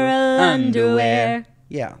Apparel underwear.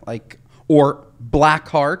 Yeah, like, or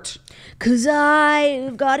Blackheart. 'Cause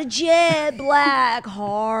I've got a jet black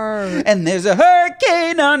heart. And there's a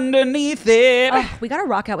hurricane underneath it. Oh, we got to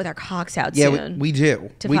rock out with our cocks out soon. Yeah, we do.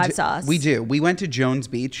 To Five Sauce. We do. We went to Jones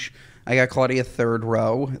Beach. I got Claudia third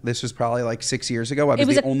row. This was probably like 6 years ago. I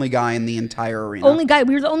was the only guy in the entire arena. Only guy.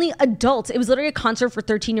 We were the only adults. It was literally a concert for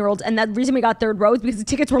 13-year-olds. And the reason we got third row is because the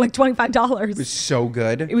tickets were like $25. It was so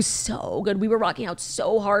good. It was so good. We were rocking out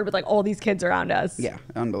so hard with like all these kids around us. Yeah,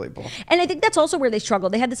 unbelievable. And I think that's also where they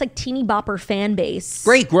struggled. They had this like teeny bopper fan base.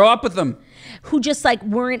 Great, grow up with them. Who just like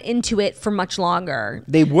weren't into it for much longer.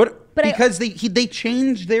 They would... But because they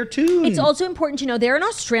changed their tune. It's also important to know they're an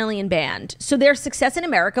Australian band. So their success in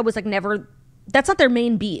America was like never... That's not their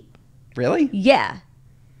main beat. Really? Yeah.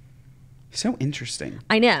 So interesting.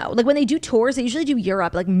 I know. Like when they do tours, they usually do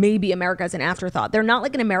Europe, like maybe America as an afterthought. They're not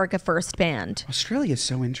like an America first band. Australia is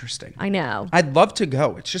so interesting. I know. I'd love to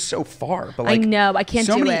go. It's just so far. But like, I know. I can't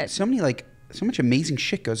do it. So much amazing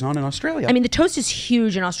shit goes on in Australia. I mean, the toast is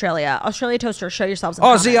huge in Australia. Australia Toaster, show yourselves in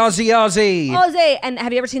Aussie, comments. Aussie. Aussie. And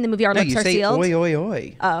have you ever seen the movie Our Lips Are Sealed? Oi, oi,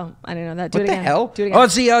 oi. Oh, I didn't know that. What the hell? Do it again.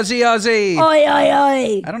 Aussie, Aussie, Aussie. Oi, oi,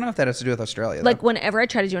 oi. I don't know if that has to do with Australia. Like whenever I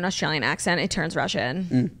try to do an Australian accent, it turns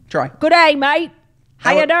Russian. Try. Good day, mate.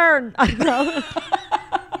 How you doing? I don't know.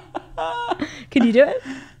 Can you do it?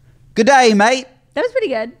 Good day, mate. That was pretty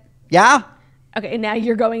good. Yeah? Okay, and now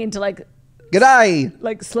you're going into like... Good day.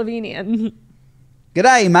 Like Slovenian. Good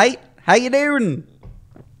day, mate. How you doing?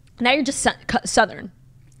 Now you're just Southern.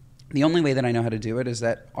 The only way that I know how to do it is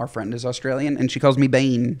that our friend is Australian and she calls me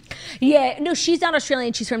Payne. Yeah, no, she's not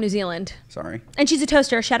Australian. She's from New Zealand. Sorry. And she's a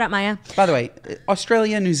toaster. Shout out, Maya. By the way,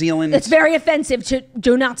 Australia, New Zealand. It's very offensive to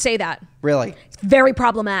do not say that. Really? It's very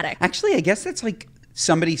problematic. Actually, I guess that's like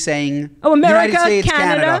somebody saying, oh, America, United States,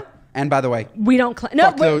 Canada. And by the way, we don't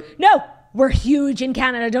we're huge in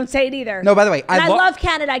Canada. Don't say it either. No, by the way, I love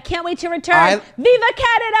Canada. I can't wait to return. Viva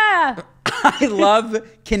Canada! I love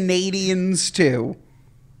Canadians too,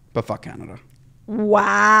 but fuck Canada.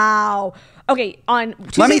 Wow. Okay. On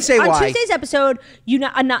Tuesday's episode,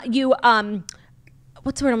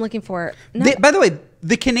 what's the word I'm looking for? By the way,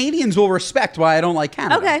 the Canadians will respect why I don't like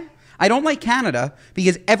Canada. Okay. I don't like Canada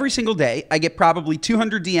because every single day I get probably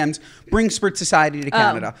 200 DMs, bring Spirit Society to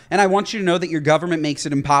Canada. And I want you to know that your government makes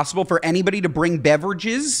it impossible for anybody to bring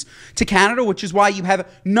beverages to Canada, which is why you have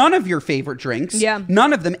none of your favorite drinks. Yeah.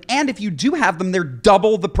 None of them. And if you do have them, they're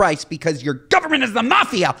double the price because your government is the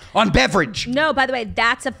mafia on beverage. No, by the way,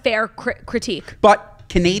 that's a fair critique. But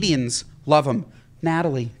Canadians love them.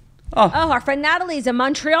 Natalie. Oh, our friend Natalie's a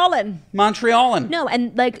Montrealan. No,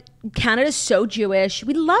 and like Canada's so Jewish.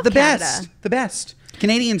 We love Canada. The best.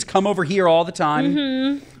 Canadians come over here all the time.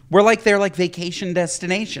 Mm-hmm. We're like their like vacation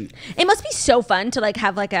destination. It must be so fun to like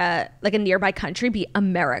have like a nearby country be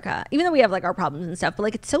America, even though we have like our problems and stuff. But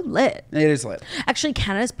like it's so lit. It is lit. Actually,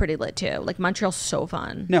 Canada's pretty lit too. Like Montreal's so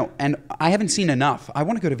fun. No, and I haven't seen enough. I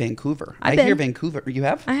want to go to Vancouver. I hear Vancouver. You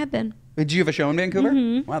have? I have been. Did you have a show in Vancouver?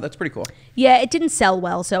 Mm-hmm. Wow, that's pretty cool. Yeah, it didn't sell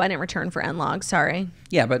well, so I didn't return for N-Log. Sorry.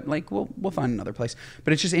 Yeah, but like we'll find another place.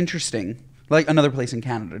 But it's just interesting, like another place in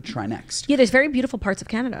Canada to try next. Yeah, there's very beautiful parts of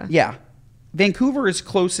Canada. Yeah. Vancouver is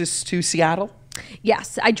closest to Seattle.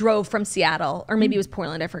 Yes, I drove from Seattle, or maybe it was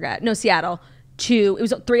Portland, I forgot. No, Seattle, it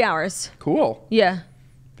was 3 hours. Cool. Yeah.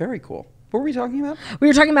 Very cool. What were we talking about? We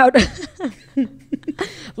were talking about,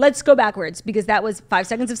 let's go backwards, because that was 5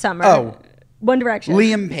 Seconds of Summer. Oh. One Direction.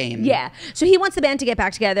 Liam Payne. Yeah. So he wants the band to get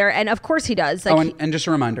back together, and of course he does. Like, and just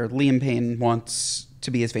a reminder, Liam Payne wants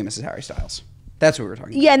to be as famous as Harry Styles. That's what we were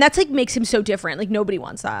talking about. Yeah, and that's like makes him so different. Like nobody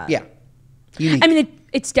wants that. Yeah. Unique. I mean,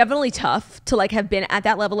 it's definitely tough to like have been at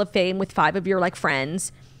that level of fame with 5 of your like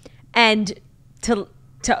friends, and to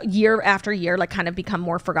year after year like kind of become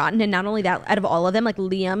more forgotten. And not only that, out of all of them, like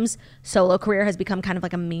Liam's solo career has become kind of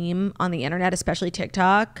like a meme on the internet, especially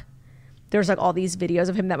TikTok. There's like all these videos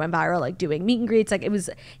of him that went viral, like doing meet and greets. Like it was,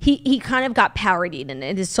 he kind of got parodied,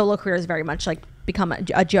 and his solo career has very much like become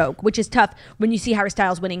a joke, which is tough when you see Harry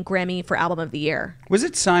Styles winning Grammy for Album of the Year. Was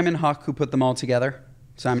it Simon Huck who put them all together?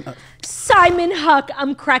 Simon Huck.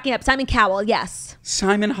 I'm cracking up. Simon Cowell. Yes.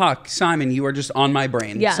 Simon Huck. Simon, you are just on my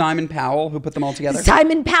brain. Yeah. Simon Powell who put them all together.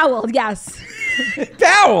 Simon Powell. Yes.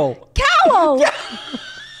 Powell. Cowell.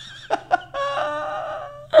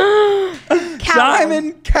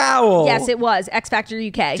 Simon Cowell. Yes, it was X Factor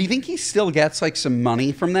UK. Do you think he still gets like some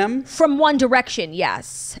money from them? From One Direction,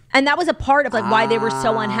 yes. And that was a part of like why they were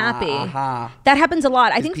so unhappy. That happens a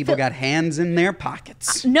lot. I think people got hands in their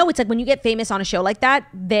pockets. No, it's like when you get famous on a show like that,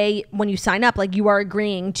 when you sign up, like you are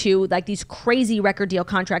agreeing to like these crazy record deal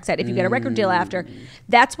contracts that if you get a record deal after,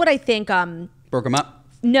 that's what I think broke them up.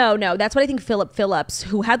 No, that's what I think Philip Phillips,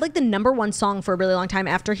 who had like the #1 song for a really long time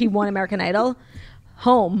after he won American Idol.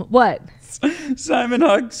 Home. What? Simon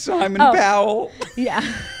Huck, Simon Powell. Yeah.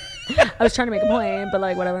 I was trying to make a point, but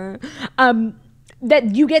like whatever.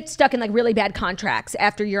 That you get stuck in like really bad contracts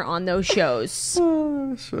after you're on those shows. Oh,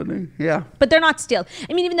 that's funny. Yeah. But they're not still.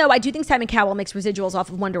 I mean, even though I do think Simon Cowell makes residuals off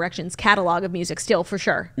of One Direction's catalog of music still, for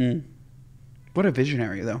sure. Mm. What a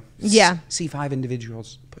visionary, though. Yeah. See 5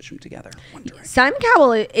 individuals, push them together. One Direction. Simon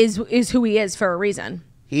Cowell is who he is for a reason.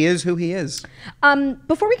 He is who he is.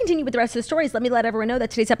 Before we continue with the rest of the stories, let me let everyone know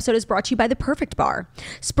that today's episode is brought to you by The Perfect Bar.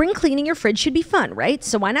 Spring cleaning your fridge should be fun, right?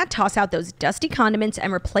 So why not toss out those dusty condiments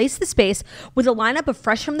and replace the space with a lineup of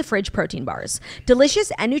fresh from the fridge protein bars. Delicious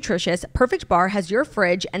and nutritious, Perfect Bar has your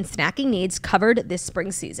fridge and snacking needs covered this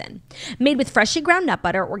spring season. Made with freshly ground nut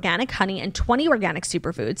butter, organic honey, and 20 organic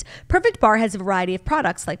superfoods, Perfect Bar has a variety of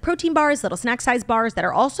products like protein bars, little snack size bars that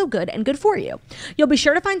are also good and good for you. You'll be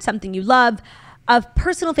sure to find something you love. A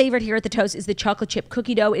personal favorite here at The Toast is the chocolate chip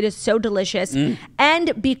cookie dough. It is so delicious.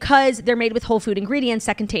 And because they're made with whole food ingredients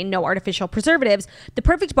that contain no artificial preservatives, the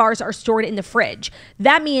Perfect Bars are stored in the fridge.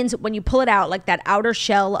 That means when you pull it out, like that outer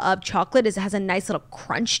shell of chocolate has a nice little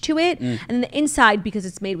crunch to it. And the inside, because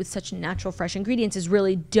it's made with such natural, fresh ingredients, is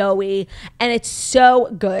really doughy. And it's so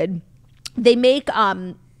good. They make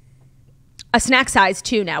a snack size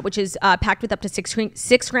too now, which is packed with up to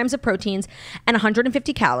 6 grams of proteins and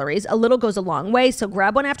 150 calories. A little goes a long way, so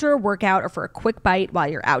grab one after a workout or for a quick bite while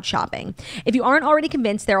you're out shopping. If you aren't already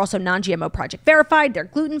convinced, they're also non-GMO project verified. They're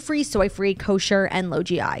gluten-free, soy-free, kosher, and low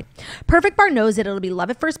GI. Perfect Bar knows that it'll be love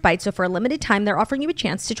at first bite, so for a limited time, they're offering you a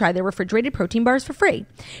chance to try their refrigerated protein bars for free.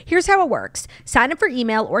 Here's how it works. Sign up for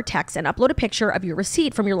email or text and upload a picture of your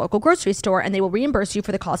receipt from your local grocery store, and they will reimburse you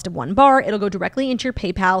for the cost of one bar. It'll go directly into your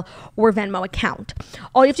PayPal or Venmo account.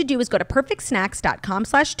 All you have to do is go to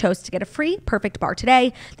perfectsnacks.com/toast to get a free Perfect Bar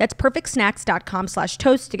today. That's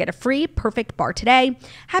perfectsnacks.com/toast to get a free Perfect Bar today.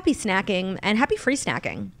 Happy snacking and happy free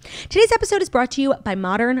snacking. Today's episode is brought to you by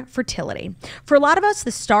Modern Fertility. For a lot of us,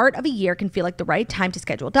 the start of a year can feel like the right time to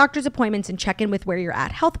schedule doctor's appointments and check in with where you're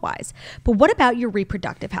at health-wise. But what about your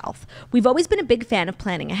reproductive health? We've always been a big fan of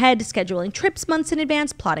planning ahead, scheduling trips months in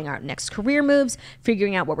advance, plotting our next career moves,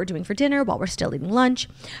 figuring out what we're doing for dinner while we're still eating lunch.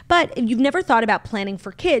 But if you've never thought about planning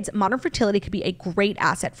for kids, Modern Fertility could be a great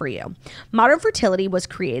asset for you. Modern Fertility was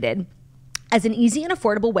created as an easy and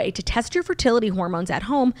affordable way to test your fertility hormones at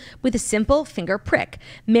home with a simple finger prick.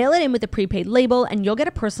 Mail it in with a prepaid label and you'll get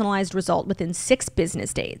a personalized result within 6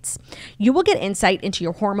 business days. You will get insight into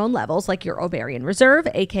your hormone levels, like your ovarian reserve,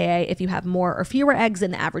 aka if you have more or fewer eggs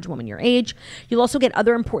than the average woman your age. You'll also get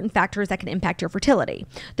other important factors that can impact your fertility.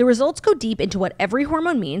 The results go deep into what every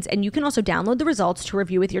hormone means, and you can also download the results to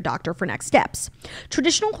review with your doctor for next steps.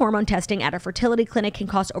 Traditional hormone testing at a fertility clinic can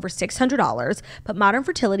cost over $600, but Modern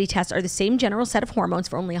Fertility tests are the same general set of hormones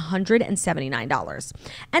for only $179.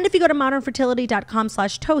 And if you go to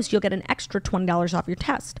modernfertility.com/toast, you'll get an extra $20 off your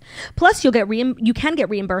test. Plus, you can get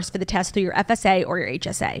reimbursed for the test through your FSA or your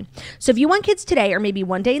HSA. So if you want kids today or maybe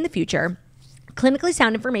one day in the future, clinically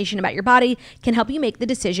sound information about your body can help you make the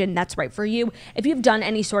decision that's right for you. If you've done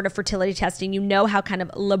any sort of fertility testing, you know how kind of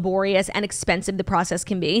laborious and expensive the process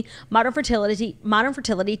can be. Modern Fertility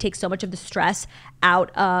takes so much of the stress out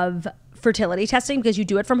of fertility testing because you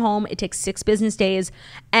do it from home. It takes 6 business days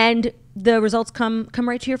and the results come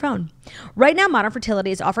right to your phone. Right now, Modern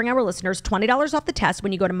Fertility is offering our listeners $20 off the test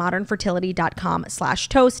when you go to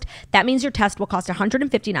modernfertility.com/toast. That means your test will cost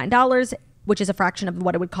 $159, which is a fraction of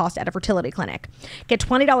what it would cost at a fertility clinic. Get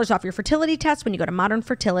 $20 off your fertility test when you go to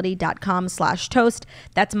modernfertility.com/toast.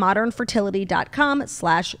 That's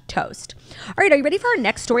modernfertility.com/toast. All right, are you ready for our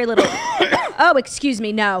next story? Oh, excuse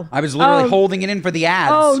me, no. I was literally holding it in for the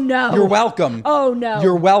ads. Oh, no. You're welcome. Oh, no.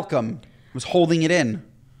 You're welcome. I was holding it in.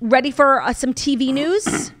 Ready for some TV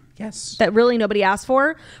news? Yes. That really nobody asked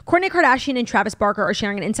for. Kourtney Kardashian and Travis Barker are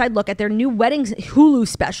sharing an inside look at their new wedding Hulu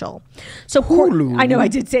special. So Hulu. I know I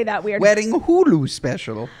did say that weird. Wedding Hulu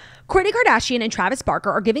special. Kourtney Kardashian and Travis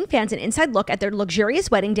Barker are giving fans an inside look at their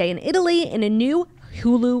luxurious wedding day in Italy in a new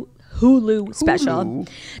Hulu special. Hulu.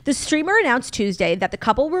 The streamer announced Tuesday that the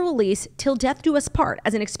couple will release Till Death Do Us Part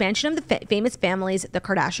as an expansion of the famous families, the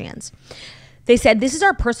Kardashians. They said, "This is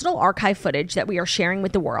our personal archive footage that we are sharing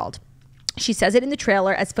with the world." She says it in the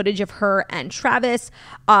trailer as footage of her and Travis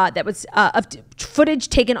that was of footage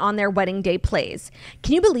taken on their wedding day plays.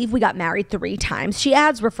 "Can you believe we got married 3 times?" She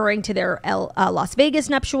adds, referring to their Las Vegas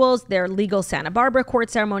nuptials, their legal Santa Barbara court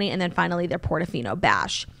ceremony, and then finally their Portofino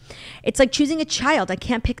bash. "It's like choosing a child. I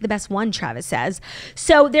can't pick the best one," Travis says.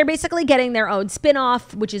 So they're basically getting their own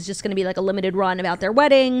spin-off, which is just going to be like a limited run about their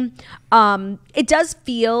wedding. It does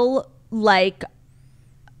feel like,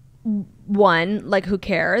 one, like who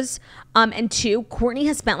cares? And 2, Kourtney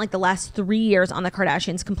has spent like the last 3 years on the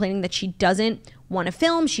Kardashians complaining that she doesn't want to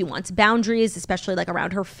film. She wants boundaries, especially like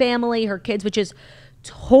around her family, her kids, which is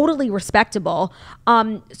totally respectable.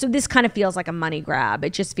 So this kind of feels like a money grab.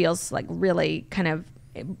 It just feels like really kind of,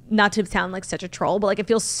 not to sound like such a troll, but like it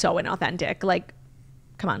feels so inauthentic. Like,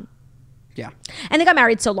 come on. Yeah. And they got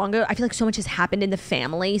married so long ago. I feel like so much has happened in the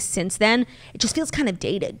family since then. It just feels kind of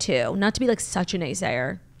dated too. Not to be like such a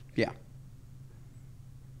naysayer. Yeah.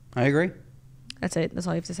 I agree. That's it. That's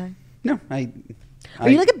all you have to say. No, Are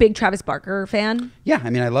you like a big Travis Barker fan? Yeah, I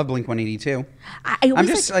mean, I love Blink-182.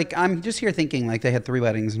 I'm just here thinking like they had 3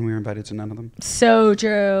 weddings and we were invited to none of them. So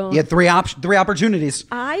true. You had 3 opportunities.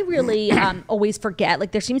 I really always forget.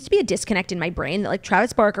 Like there seems to be a disconnect in my brain that like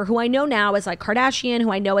Travis Barker, who I know now as like Kardashian,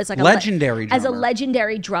 who I know as like legendary drummer. As a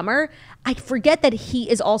legendary drummer, I forget that he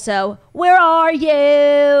is also "Where Are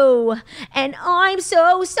You?" and "I'm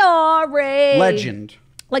So Sorry." Legend.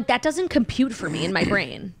 Like that doesn't compute for me in my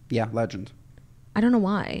brain. Yeah, legend. I don't know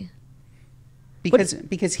why.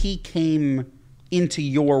 Because he came into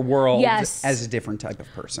your world Yes. as a different type of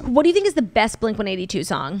person. What do you think is the best Blink-182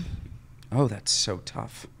 song? Oh, that's so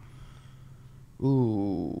tough.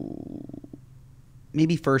 Ooh.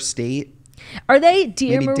 Maybe First Date. Are they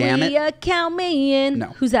 "Dear Maybe Damn Maria, Count Me In"? No.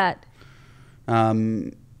 Who's that?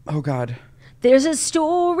 Oh God. There's a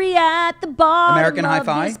story at the bottom American of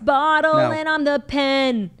Hi-Fi? this bottle, No. and I'm the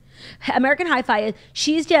pen. American Hi-Fi.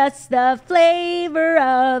 She's just the flavor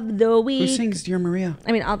of the week. Who sings Dear Maria?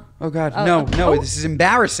 I mean, I'll. Oh God. Oh, no, okay. no. Oh. This is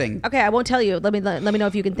embarrassing. Okay, I won't tell you. Let me know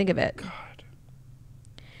if you can think of it. God.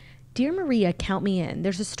 Dear Maria, count me in.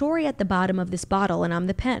 There's a story at the bottom of this bottle, and I'm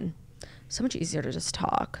the pen. So much easier to just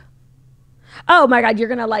talk. Oh my God, you're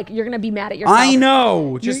gonna be mad at yourself. I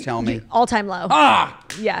know. Just tell me. All time low. Ah.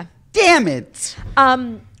 Yeah. Damn it.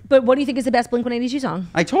 But what do you think is the best Blink-182 song?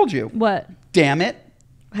 I told you. What? Damn it.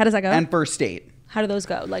 How does that go? And First Date. How do those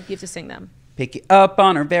go? Like, you have to sing them. Pick you up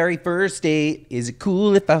on our very first date. Is it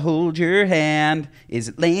cool if I hold your hand? Is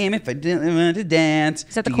it lame if I didn't want to dance?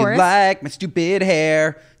 Is that the Do chorus? you like my stupid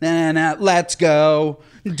hair? Nah, let's go.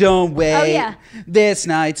 Don't wait. Oh, yeah. This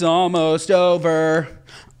night's almost over.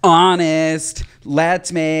 Honest,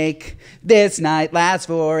 let's make this night last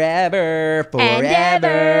forever. Forever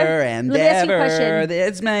and Let me ask you a ever. question.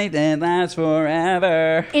 This night that lasts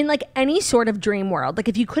forever. In like any sort of dream world, like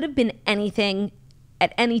if you could have been anything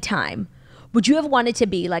at any time, would you have wanted to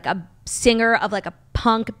be like a singer of like a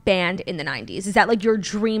punk band in the 90s? Is that like your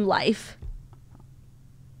dream life?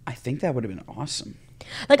 I think that would have been awesome.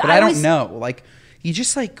 Like, But I don't know. Like, you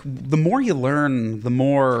just like, the more you learn, the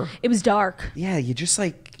more, It was dark. yeah, you just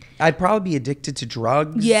like, I'd probably be addicted to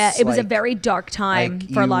drugs. Yeah, it was a like- very dark time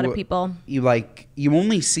like for a lot you- of people. You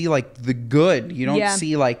only see like the good. You don't Yeah.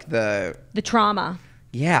 see like the, The trauma.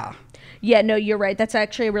 yeah. Yeah, no, you're right. That's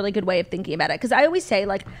actually a really good way of thinking about it. Because I always say,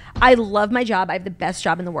 like, I love my job. I have the best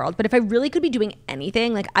job in the world. But if I really could be doing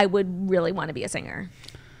anything, like, I would really want to be a singer.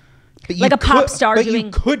 But you Like a pop could- star but doing-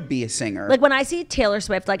 you could be a singer. Like, when I see Taylor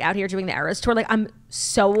Swift, like, out here doing the Eras tour, like, I'm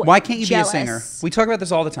so Why can't you jealous. be a singer? We talk about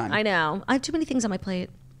this all the time. I know. I have too many things on my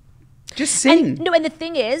plate. Just sing. And, no, and the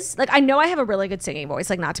thing is, like, I know I have a really good singing voice,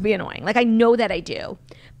 like, not to be annoying. Like, I know that I do.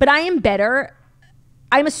 But I am better.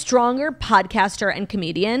 I'm a stronger podcaster and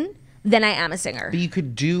comedian than I am a singer. But you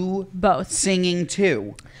could do Both. singing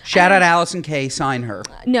too. Shout out Allison Kay, sign her.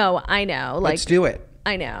 No, I know. Like, Let's do it.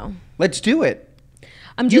 I know. Let's do it.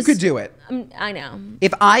 I'm You just, could do it. I know.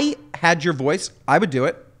 If I had your voice, I would do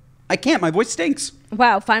it. I can't. My voice stinks.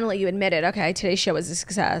 Wow, finally you admit it. Okay, today's show was a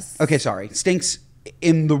success. Okay, sorry. Stinks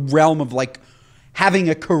in the realm of like having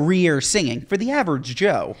a career singing. For the average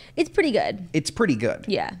Joe, It's pretty good. it's pretty good.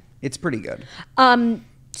 Yeah. It's pretty good.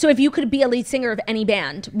 So if you could be a lead singer of any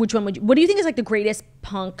band, which one would you? What do you think is like the greatest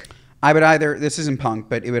punk? I would either, this isn't punk,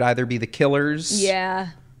 but it would either be the Killers, Yeah.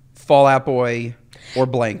 Fall Out Boy, or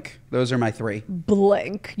Blank. Those are my three.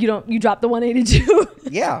 Blank. You dropped the 182.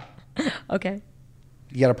 Yeah. Okay.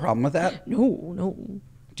 You got a problem with that? No.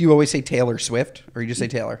 Do you always say Taylor Swift or you just say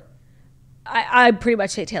Taylor? I pretty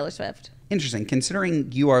much say Taylor Swift. Interesting, considering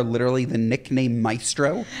you are literally the nickname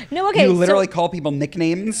maestro. No, okay, You literally so- call people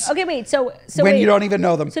nicknames Okay, wait. So when wait. you don't even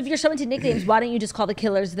know them. So if you're so into nicknames, why don't you just call the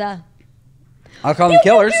Killers the? I'll call them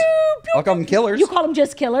Killers. I'll call them Killers. You call them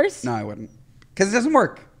just Killers? No, I wouldn't. Because it doesn't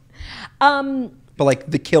work. Um. But like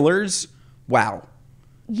the Killers, wow.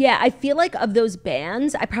 Yeah, I feel like of those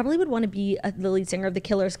bands, I probably would want to be the lead singer of the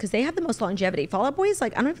Killers because they have the most longevity. Fall Out Boys,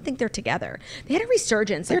 like I don't even think they're together. They had a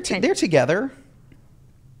resurgence. They're, Like they're together.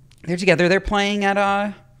 They're together. They're playing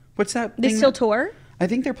at, what's that They thing still that- tour? I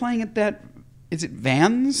think they're playing at that, is it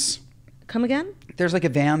Vans? Come again? There's like a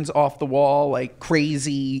Vans off the wall, like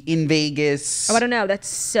crazy in Vegas. Oh, I don't know. That's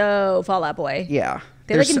so Fall Out Boy. Yeah.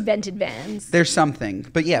 They There's like so- invented Vans. There's something.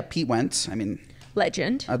 But yeah, Pete Wentz. I mean,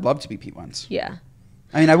 Legend. I'd love to be Pete Wentz. Yeah.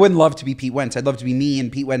 I mean, I wouldn't love to be Pete Wentz. I'd love to be me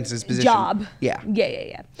in Pete Wentz's position. Job. Yeah.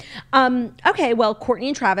 Yeah. Okay, well, Kourtney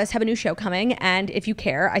and Travis have a new show coming, and if you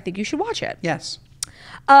care, I think you should watch it. Yes.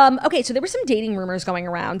 Okay, so there were some dating rumors going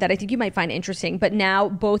around that I think you might find interesting, but now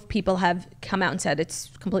both people have come out and said it's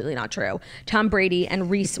completely not true. Tom Brady and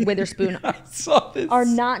Reese Witherspoon I saw this. are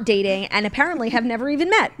not dating and apparently have never even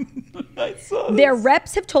met. I saw this. Their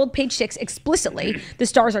reps have told Page Six explicitly the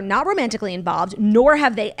stars are not romantically involved, nor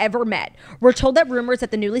have they ever met. We're told that rumors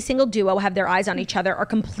that the newly single duo have their eyes on each other are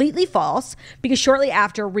completely false because shortly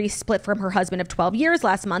after Reese split from her husband of 12 years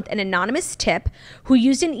last month, an anonymous tip who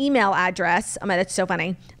used an email address, oh my, that's so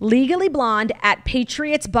funny, legallyblonde at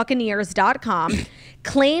patriotsbuccaneers.com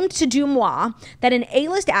claimed to Dumois that an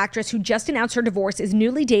A-list actress who just announced her divorce is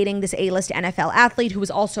newly dating this A-list NFL athlete who was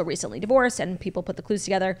also recently divorced, and people put the clues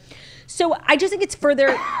together. So I just think it's further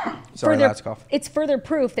last cough. it's further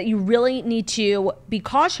proof that you really need to be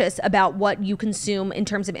cautious about what you consume in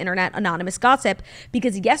terms of internet anonymous gossip,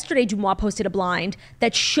 because yesterday Dumois posted a blind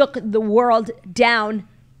that shook the world down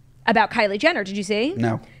about Kylie Jenner. Did you see?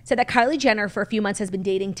 No. Said that Kylie Jenner for a few months has been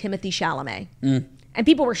dating Timothy Chalamet. And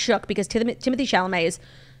people were shook because Timothy Chalamet is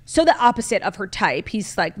so the opposite of her type.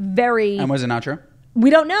 He's like very... And was it not true? We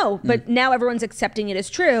don't know, but now everyone's accepting it as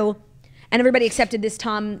true. And everybody accepted this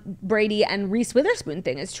Tom Brady and Reese Witherspoon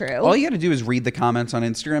thing as true. All you got to do is read the comments on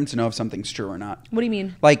Instagram to know if something's true or not. What do you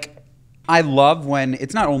mean? Like, I love when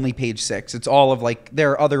it's not only page 6, it's all of like,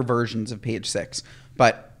 there are other versions of page 6,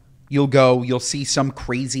 but you'll see some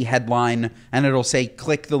crazy headline and it'll say,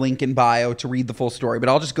 click the link in bio to read the full story. But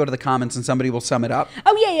I'll just go to the comments and somebody will sum it up.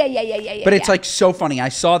 Oh, yeah. But it's like so funny. I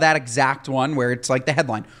saw that exact one where it's like the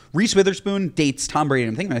headline, Reese Witherspoon dates Tom Brady.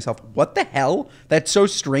 I'm thinking to myself, what the hell? That's so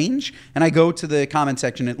strange. And I go to the comment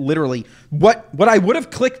section and literally what I would have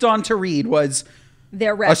clicked on to read was,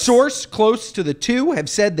 a source close to the two have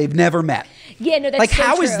said they've never met. Yeah, no, that's like, so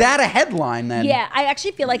how true. is that a headline then? Yeah, I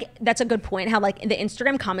actually feel like that's a good point. How like the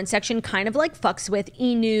Instagram comment section kind of like fucks with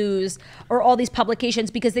E-News or all these publications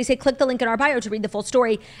because they say click the link in our bio to read the full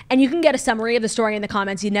story, and you can get a summary of the story in the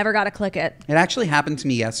comments. You never got to click it. It actually happened to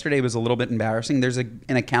me yesterday. It was a little bit embarrassing. There's an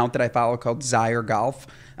account that I follow called Zyre Golf,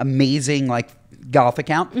 amazing like golf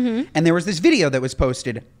account, and there was this video that was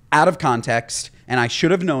posted out of context, and I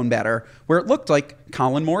should have known better, where it looked like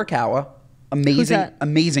Colin Morikawa,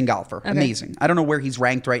 amazing golfer, okay. Amazing. I don't know where he's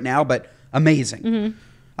ranked right now, but amazing.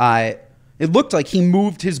 It looked like he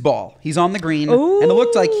moved his ball. He's on the green, and it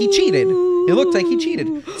looked like he cheated.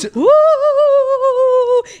 So,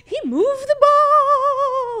 he moved the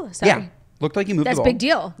ball. Sorry. Yeah, looked like he moved the ball. That's a big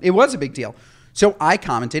deal. It was a big deal. So I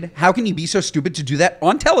commented, how can you be so stupid to do that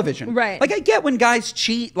on television? Right. Like, I get when guys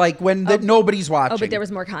cheat, like when nobody's watching. Oh, but there was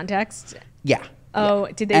more context? Yeah. Oh,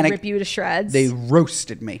 yeah. Did they rip you to shreds? They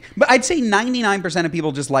roasted me. But I'd say 99% of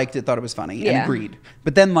people just liked it, thought it was funny, and agreed.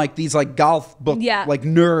 But then like these like golf book like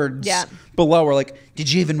nerds below are like, did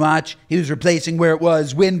you even watch? He was replacing where it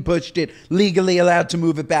was, wind pushed it, legally allowed to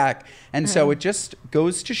move it back. And so it just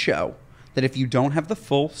goes to show that if you don't have the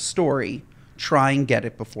full story, try and get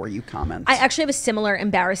it before you comment. I actually have a similar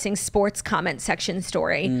embarrassing sports comment section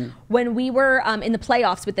story. When we were in the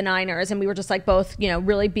playoffs with the Niners and we were just like both, you know,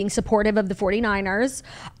 really being supportive of the 49ers,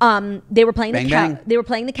 they were playing they were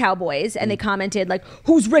playing the Cowboys and they commented like,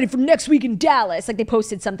 who's ready for next week in Dallas? Like they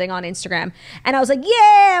posted something on Instagram and I was like,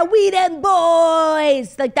 yeah, we them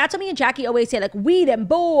boys. Like that's what me and Jackie always say, like we them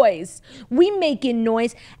boys. We making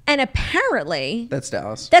noise. And apparently that's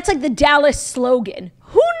Dallas. That's like the Dallas slogan.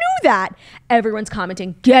 Who knew that? Everyone's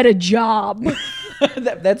commenting, get a job.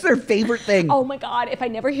 That's their favorite thing. Oh my God. If I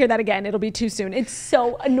never hear that again, it'll be too soon. It's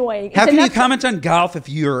so annoying. How can you comment on golf if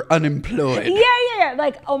you're unemployed? Yeah.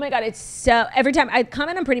 Like, oh my God. It's so, every time I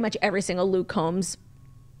comment on pretty much every single Luke Combs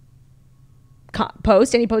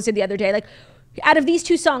post. And he posted the other day, like, out of these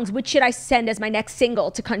two songs, which should I send as my next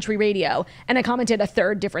single to country radio? And I commented a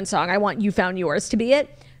third different song. I want You Found Yours to be it.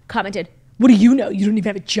 Commented, what do you know? You don't even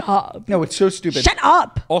have a job. No, it's so stupid. Shut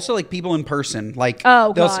up. Also, like people in person, like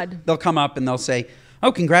they'll come up and they'll say,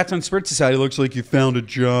 oh, congrats on Spirit Society. Looks like you found a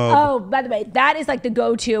job. Oh, by the way, that is like the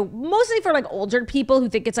go-to, mostly for like older people who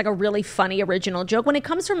think it's like a really funny original joke. When it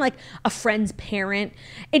comes from like a friend's parent,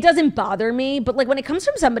 it doesn't bother me. But like when it comes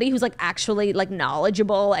from somebody who's like actually like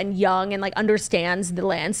knowledgeable and young and like understands the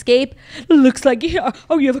landscape, looks like, yeah,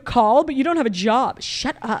 oh, you have a call, but you don't have a job.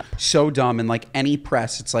 Shut up. So dumb. And like any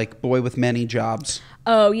press, it's like boy with many jobs.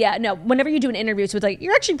 Oh, yeah. No, whenever you do an interview, so it's like,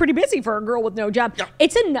 you're actually pretty busy for a girl with no job. Yeah.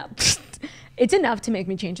 It's enough. It's enough to make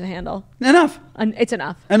me change the handle. Enough. It's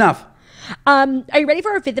enough. Enough. Are you ready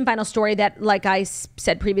for our fifth and final story that, like I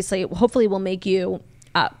said previously, hopefully will make you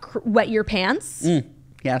wet your pants?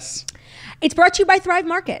 Yes. It's brought to you by Thrive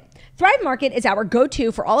Market. Thrive Market is our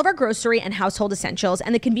go-to for all of our grocery and household essentials,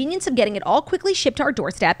 and the convenience of getting it all quickly shipped to our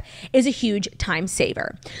doorstep is a huge time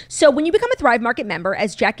saver. So when you become a Thrive Market member,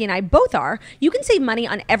 as Jackie and I both are, you can save money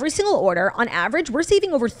on every single order. On average, we're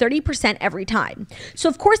saving over 30% every time. So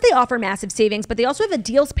of course they offer massive savings, but they also have a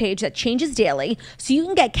deals page that changes daily, so you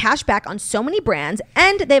can get cash back on so many brands,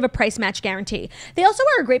 and they have a price match guarantee. They also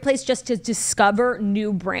are a great place just to discover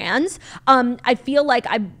new brands. I feel like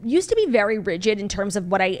I used to be very rigid in terms of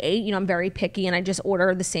what I ate. You know, I'm very picky and I just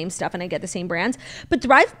order the same stuff and I get the same brands. But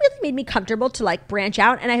Thrive really made me comfortable to like branch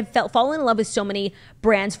out, and I have fallen in love with so many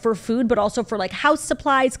brands for food, but also for like house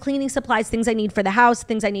supplies, cleaning supplies, things I need for the house,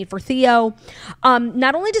 things I need for Theo.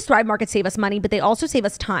 Not only does Thrive Market save us money, but they also save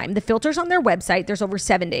us time. The filters on their website, there's over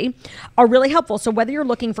 70, are really helpful. So whether you're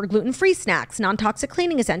looking for gluten-free snacks, non-toxic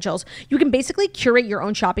cleaning essentials, you can basically curate your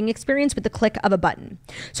own shopping experience with the click of a button.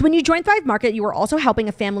 So when you join Thrive Market, you are also helping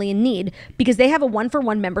a family in need because they have a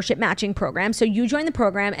 1-for-1 membership matching program. So you join the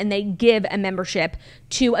program and they give a membership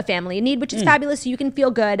to a family in need, which is fabulous. So you can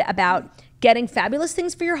feel good about getting fabulous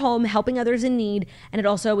things for your home, helping others in need, and it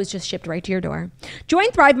also is just shipped right to your door.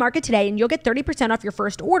 Join Thrive Market today and you'll get 30% off your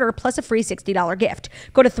first order plus a free $60 gift.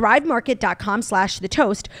 Go to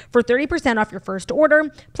thrivemarket.com/thetoast for 30% off your first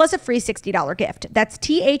order plus a free $60 gift. That's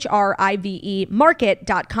THRIVE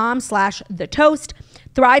market.com/thetoast.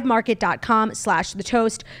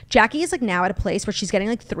 thrivemarket.com/thetoast. Jackie is like now at a place where she's getting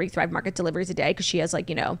like 3 Thrive Market deliveries a day because she has like,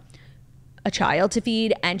 you know, a child to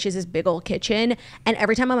feed and she has this big old kitchen. And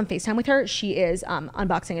every time I'm on FaceTime with her, she is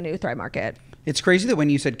unboxing a new Thrive Market. It's crazy that when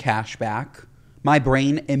you said cash back, my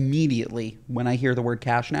brain immediately, when I hear the word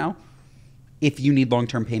cash now, if you need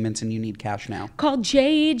long-term payments and you need cash now. Call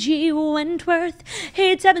J.G. Wentworth,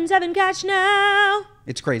 877 cash now.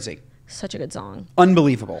 It's crazy. Such a good song.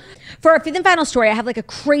 Unbelievable. For our 5th and final story, I have like a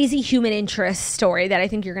crazy human interest story that I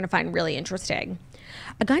think you're going to find really interesting.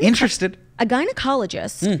 A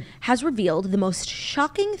gynecologist has revealed the most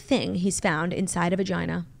shocking thing he's found inside a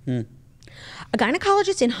vagina. A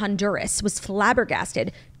gynecologist in Honduras was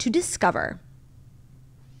flabbergasted to discover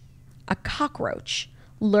a cockroach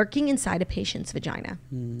lurking inside a patient's vagina.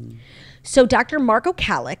 So Dr. Marco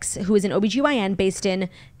Calix, who is an OBGYN based in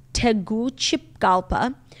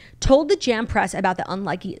Tegucigalpa, told the Jam Press about the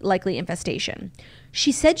unlikely infestation.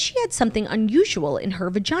 She said she had something unusual in her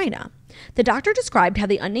vagina. The doctor described how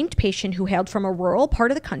the unnamed patient, who hailed from a rural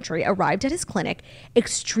part of the country, arrived at his clinic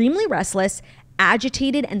extremely restless,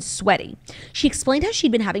 agitated, and sweaty. She explained how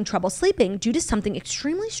she'd been having trouble sleeping due to something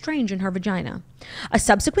extremely strange in her vagina. A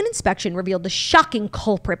subsequent inspection revealed the shocking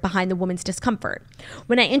culprit behind the woman's discomfort.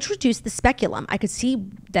 When I introduced the speculum, I could see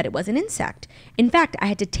that it was an insect. In fact, I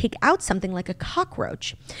had to take out something like a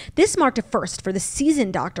cockroach. This marked a first for the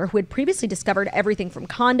seasoned doctor who had previously discovered everything from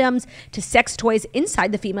condoms to sex toys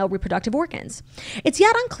inside the female reproductive organs. It's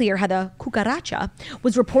yet unclear how the cucaracha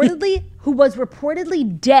was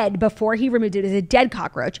reportedly dead before he removed it as a dead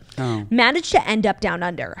cockroach, managed to end up down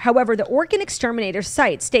under. However, the organ exterminator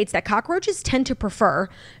site states that cockroaches tend to prefer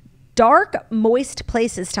dark, moist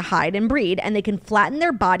places to hide and breed, and they can flatten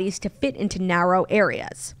their bodies to fit into narrow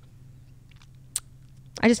areas.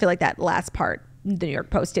 I just feel like that last part, the New York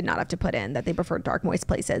Post did not have to put in, that they prefer dark, moist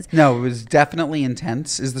places. No, it was definitely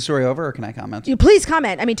intense. Is the story over or can I comment? You please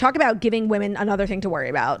comment. I mean, talk about giving women another thing to worry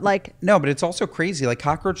about. Like, no, but it's also crazy. Like,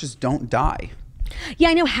 cockroaches don't die. Yeah,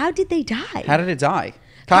 I know. How did they die? How did it die?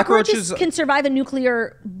 Cockroaches can survive a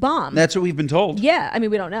nuclear bomb. That's what we've been told. Yeah, I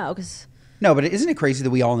mean, we don't know because. No, but isn't it crazy that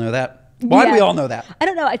we all know that? Why do we all know that? I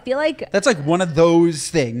don't know. I feel like that's like one of those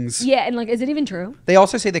things. Yeah, and like, is it even true? They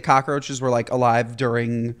also say that cockroaches were like alive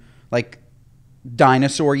during like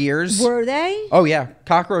dinosaur years. Were they? Oh yeah,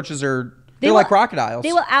 cockroaches are. They're like crocodiles.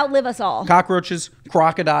 They will outlive us all. Cockroaches,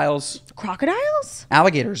 crocodiles. Crocodiles?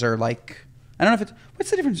 Alligators are like. I don't know if it's.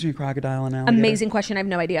 What's the difference between a crocodile and an alligator? Amazing question. I have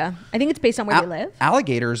no idea. I think it's based on where they live.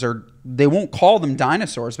 Alligators are. They won't call them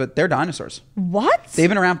dinosaurs, but they're dinosaurs. What? They've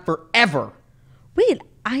been around forever. Wait,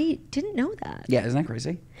 I didn't know that. Yeah, isn't that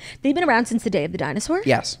crazy? They've been around since the day of the dinosaur?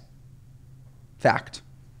 Yes. Fact.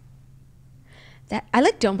 That I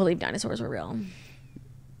like don't believe dinosaurs were real.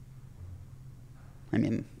 I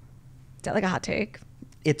mean, is that like a hot take?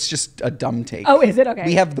 It's just a dumb take. Oh, is it? Okay.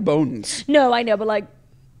 We have the bones. No, I know, but like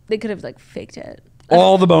they could have like faked it.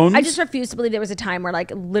 All the bones? I just refuse to believe there was a time where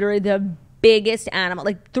like literally the biggest animal,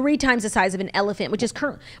 like 3 times the size of an elephant, which is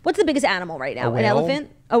current. What's the biggest animal right now? An elephant?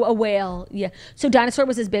 Oh, a whale. Yeah. So dinosaur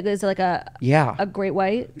was as big as like a great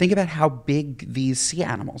white. Think about how big these sea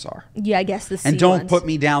animals are. Yeah, I guess the sea And don't ones. put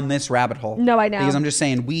me down this rabbit hole. No, I know. Because I'm just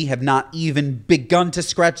saying we have not even begun to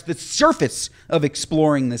scratch the surface of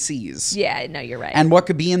exploring the seas. Yeah, no, you're right. And what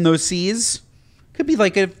could be in those seas? Could be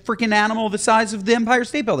like a freaking animal the size of the Empire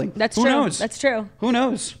State Building. That's Who true. knows? That's true. Who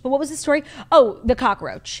knows? But what was the story? Oh, the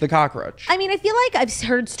cockroach. The cockroach. I mean, I feel like I've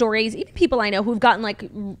heard stories, even people I know who've gotten like,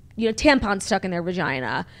 you know, tampons stuck in their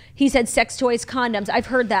vagina. He said sex toys, condoms. I've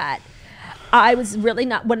heard that. I was really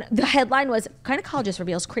not, when the headline was gynecologist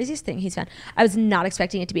reveals craziest thing he's found. I was not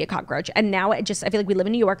expecting it to be a cockroach. And now I feel like we live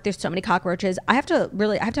in New York. There's so many cockroaches. I have to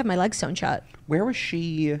have my legs sewn shut. Where was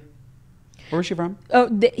she from?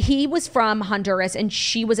 Oh, he was from Honduras, and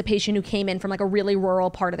she was a patient who came in from like a really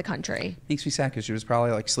rural part of the country. Makes me sad because she was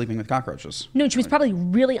probably like sleeping with cockroaches. No, she was probably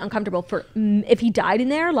really uncomfortable for if he died in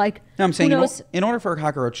there. Like, no, I'm saying who knows? in order for a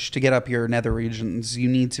cockroach to get up your nether regions, you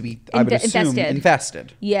need to be, I would assume,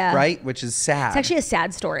 infested. Yeah, right, which is sad. It's actually a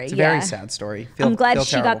sad story. It's a very sad story. I'm glad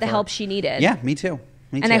she got the help she needed. Yeah, me too.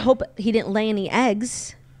 And I hope he didn't lay any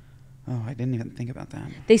eggs. Oh, I didn't even think about that.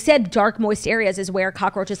 They said dark, moist areas is where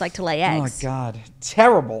cockroaches like to lay eggs. Oh, God.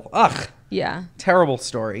 Terrible. Ugh. Yeah. Terrible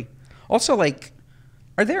story. Also, like,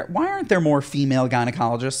 why aren't there more female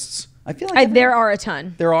gynecologists? I feel like there are a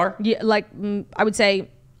ton. There are? Yeah, like, I would say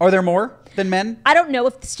Are there more than men? I don't know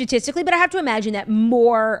if statistically, but I have to imagine that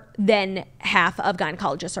more than half of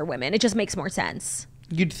gynecologists are women. It just makes more sense.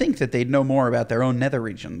 You'd think that they'd know more about their own nether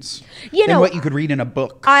regions than what you could read in a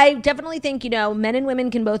book. I definitely think, men and women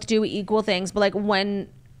can both do equal things. But like when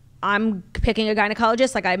I'm picking a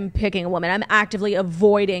gynecologist, like I'm picking a woman. I'm actively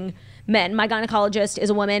avoiding men. My gynecologist is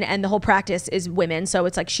a woman and the whole practice is women. So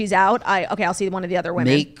it's like she's out. I'll see one of the other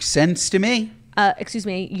women. Makes sense to me. Excuse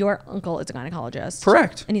me, your uncle is a gynecologist.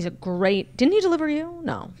 Correct. And he's a great... Didn't he deliver you?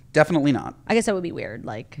 No. Definitely not. I guess that would be weird.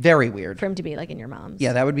 Like very weird. For him to be like in your mom's.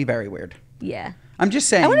 Yeah, that would be very weird. Yeah. I'm just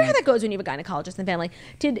saying. I wonder how that goes when you have a gynecologist in the family.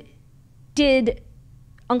 Did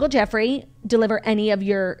Uncle Jeffrey deliver any of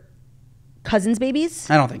your cousins' babies?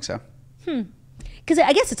 I don't think so. Because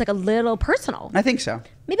I guess it's like a little personal. I think so.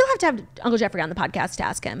 Maybe we'll have to have Uncle Jeffrey on the podcast to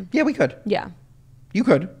ask him. Yeah, we could. Yeah. You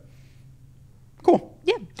could. Cool.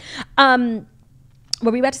 Yeah.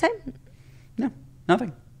 What were you about to say? No,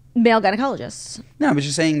 nothing. Male gynecologists. No, I was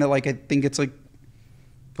just saying that, like, I think it's, like,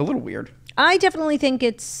 a little weird. I definitely think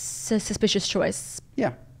it's a suspicious choice. Yeah.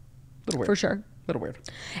 A little weird. For sure. A little weird.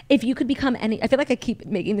 If you could become any... I feel like I keep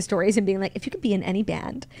making the stories and being like, if you could be in any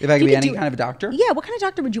band. If I could be any kind of doctor? Yeah, what kind of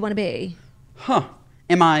doctor would you want to be? Huh.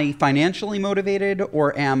 Am I financially motivated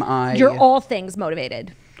or am I... You're all things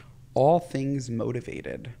motivated. All things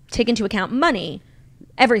motivated. Take into account money.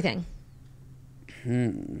 Everything.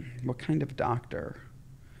 What kind of doctor?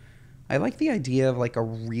 I like the idea of like a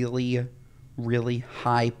really, really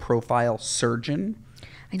high profile surgeon.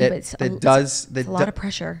 I know, but it's a lot of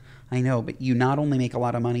pressure. I know, but you not only make a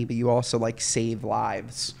lot of money, but you also like save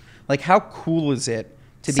lives. Like how cool is it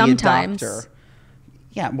to be a doctor?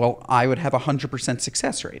 Yeah, well, I would have 100%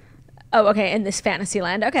 success rate. Oh, okay. In this fantasy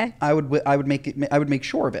land, okay. I would make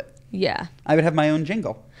sure of it. Yeah. I would have my own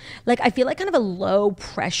jingle. Like, I feel like kind of a low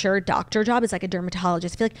pressure doctor job is like a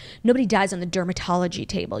dermatologist. I feel like nobody dies on the dermatology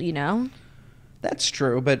table, That's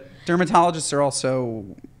true, but dermatologists are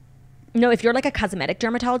also... No, if you're like a cosmetic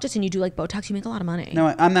dermatologist and you do like Botox, you make a lot of money.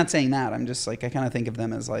 No, I'm not saying that. I'm just like, I kind of think of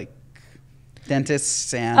them as like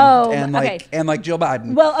dentists and like Jill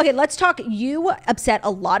Biden. Well, okay, let's talk. You upset a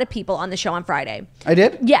lot of people on the show on Friday. I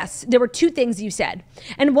did? Yes. There were two things you said.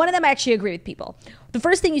 And one of them I actually agree with people. The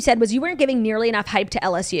first thing you said was you weren't giving nearly enough hype to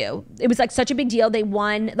LSU. It was like such a big deal. They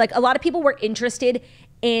won. Like a lot of people were interested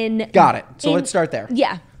in... Got it. So let's start there.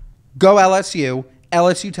 Yeah. Go LSU,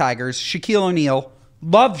 LSU Tigers, Shaquille O'Neal,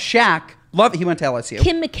 love Shaq. He went to LSU.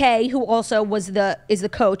 Kim McKay, who also is the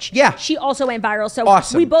coach. Yeah. She also went viral. So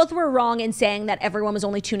awesome. We both were wrong in saying that everyone was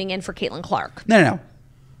only tuning in for Caitlin Clark. No.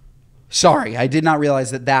 Sorry, I did not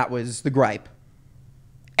realize that was the gripe.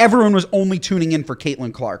 Everyone was only tuning in for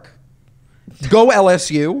Caitlin Clark. Go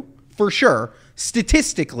LSU, for sure.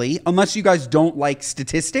 Statistically, unless you guys don't like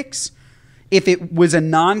statistics, if it was a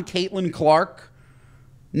non-Caitlin Clark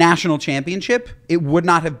national championship, it would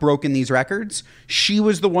not have broken these records. She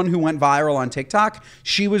was the one who went viral on TikTok.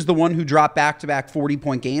 She was the one who dropped back-to-back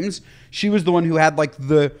 40-point games. She was the one who had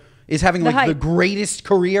is having the greatest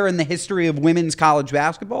career in the history of women's college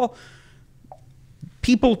basketball.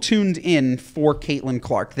 People tuned in for Caitlin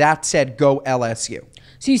Clark. That said, go LSU.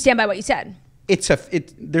 So you stand by what you said?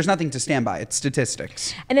 There's nothing to stand by. It's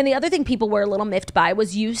statistics. And then the other thing people were a little miffed by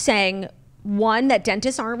was you saying, one, that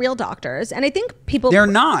dentists aren't real doctors. And I think they're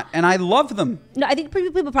not. And I love them. No, I think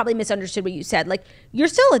people probably misunderstood what you said. Like, you're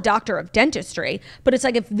still a doctor of dentistry, but it's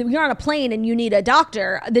like if you're on a plane and you need a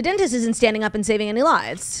doctor, the dentist isn't standing up and saving any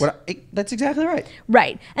lives. That's exactly right.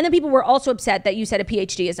 Right. And then people were also upset that you said a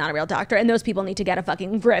PhD is not a real doctor. And those people need to get a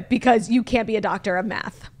fucking grip because you can't be a doctor of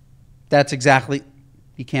math. That's exactly...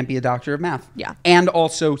 You can't be a doctor of math. Yeah. And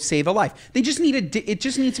also save a life. They just need it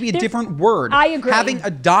just needs to be a different word. I agree. Having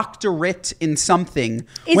a doctorate in something.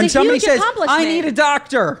 Is when a somebody huge says, accomplishment. I need a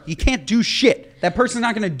doctor, you can't do shit. That person's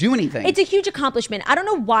not going to do anything. It's a huge accomplishment. I don't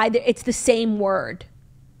know why it's the same word.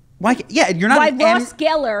 Why? Yeah, you're not Ross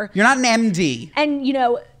Geller. You're not an MD. And,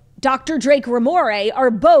 Dr. Drake Ramore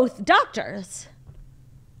are both doctors.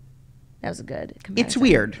 That was a good comparison. It's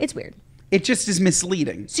weird. It's weird. It just is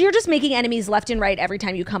misleading. So you're just making enemies left and right every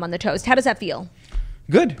time you come on the toast. How does that feel?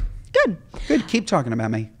 Good. Good. Keep talking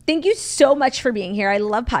about me. Thank you so much for being here. I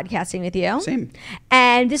love podcasting with you. Same.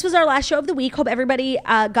 And this was our last show of the week. Hope everybody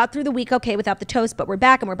got through the week okay without the toast, but we're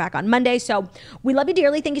back and we're back on Monday. So we love you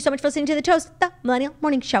dearly. Thank you so much for listening to The Toast, the Millennial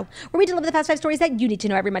Morning Show, where we deliver the fast 5 stories that you need to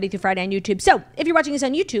know every Monday through Friday on YouTube. So if you're watching this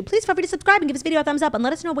on YouTube, please feel free to subscribe and give this video a thumbs up and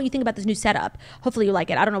let us know what you think about this new setup. Hopefully you like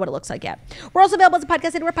it. I don't know what it looks like yet. We're also available as a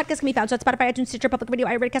podcast anywhere podcasts can be found. So at Spotify, iTunes, Stitcher, Public Video,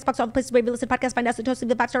 iRadio, CastBox, all the places where you listen to podcasts. Find us at Toast,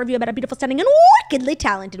 leave a 5-star review about how beautiful, stunning, and wickedly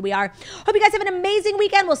talented we are. Hope you guys have an amazing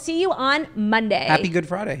weekend. We'll see you on Monday. Happy Good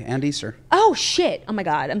Friday and Easter. Oh, shit. Oh, my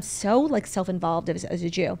God. I'm so, like, self-involved as a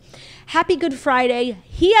Jew. Happy Good Friday.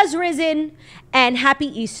 He has risen. And happy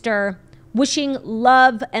Easter. Wishing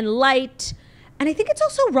love and light. And I think it's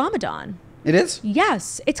also Ramadan. It is?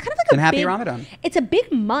 Yes. It's kind of like and happy Ramadan. It's a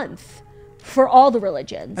big month for all the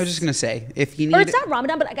religions. I was just going to say, if you need... Or it's not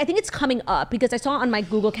Ramadan, but I think it's coming up because I saw on my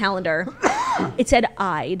Google Calendar, it said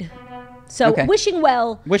Eid. So wishing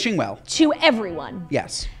well. Wishing well. To everyone.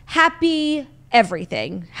 Yes. Happy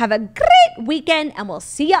everything. Have a great weekend and we'll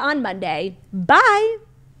see you on Monday. Bye.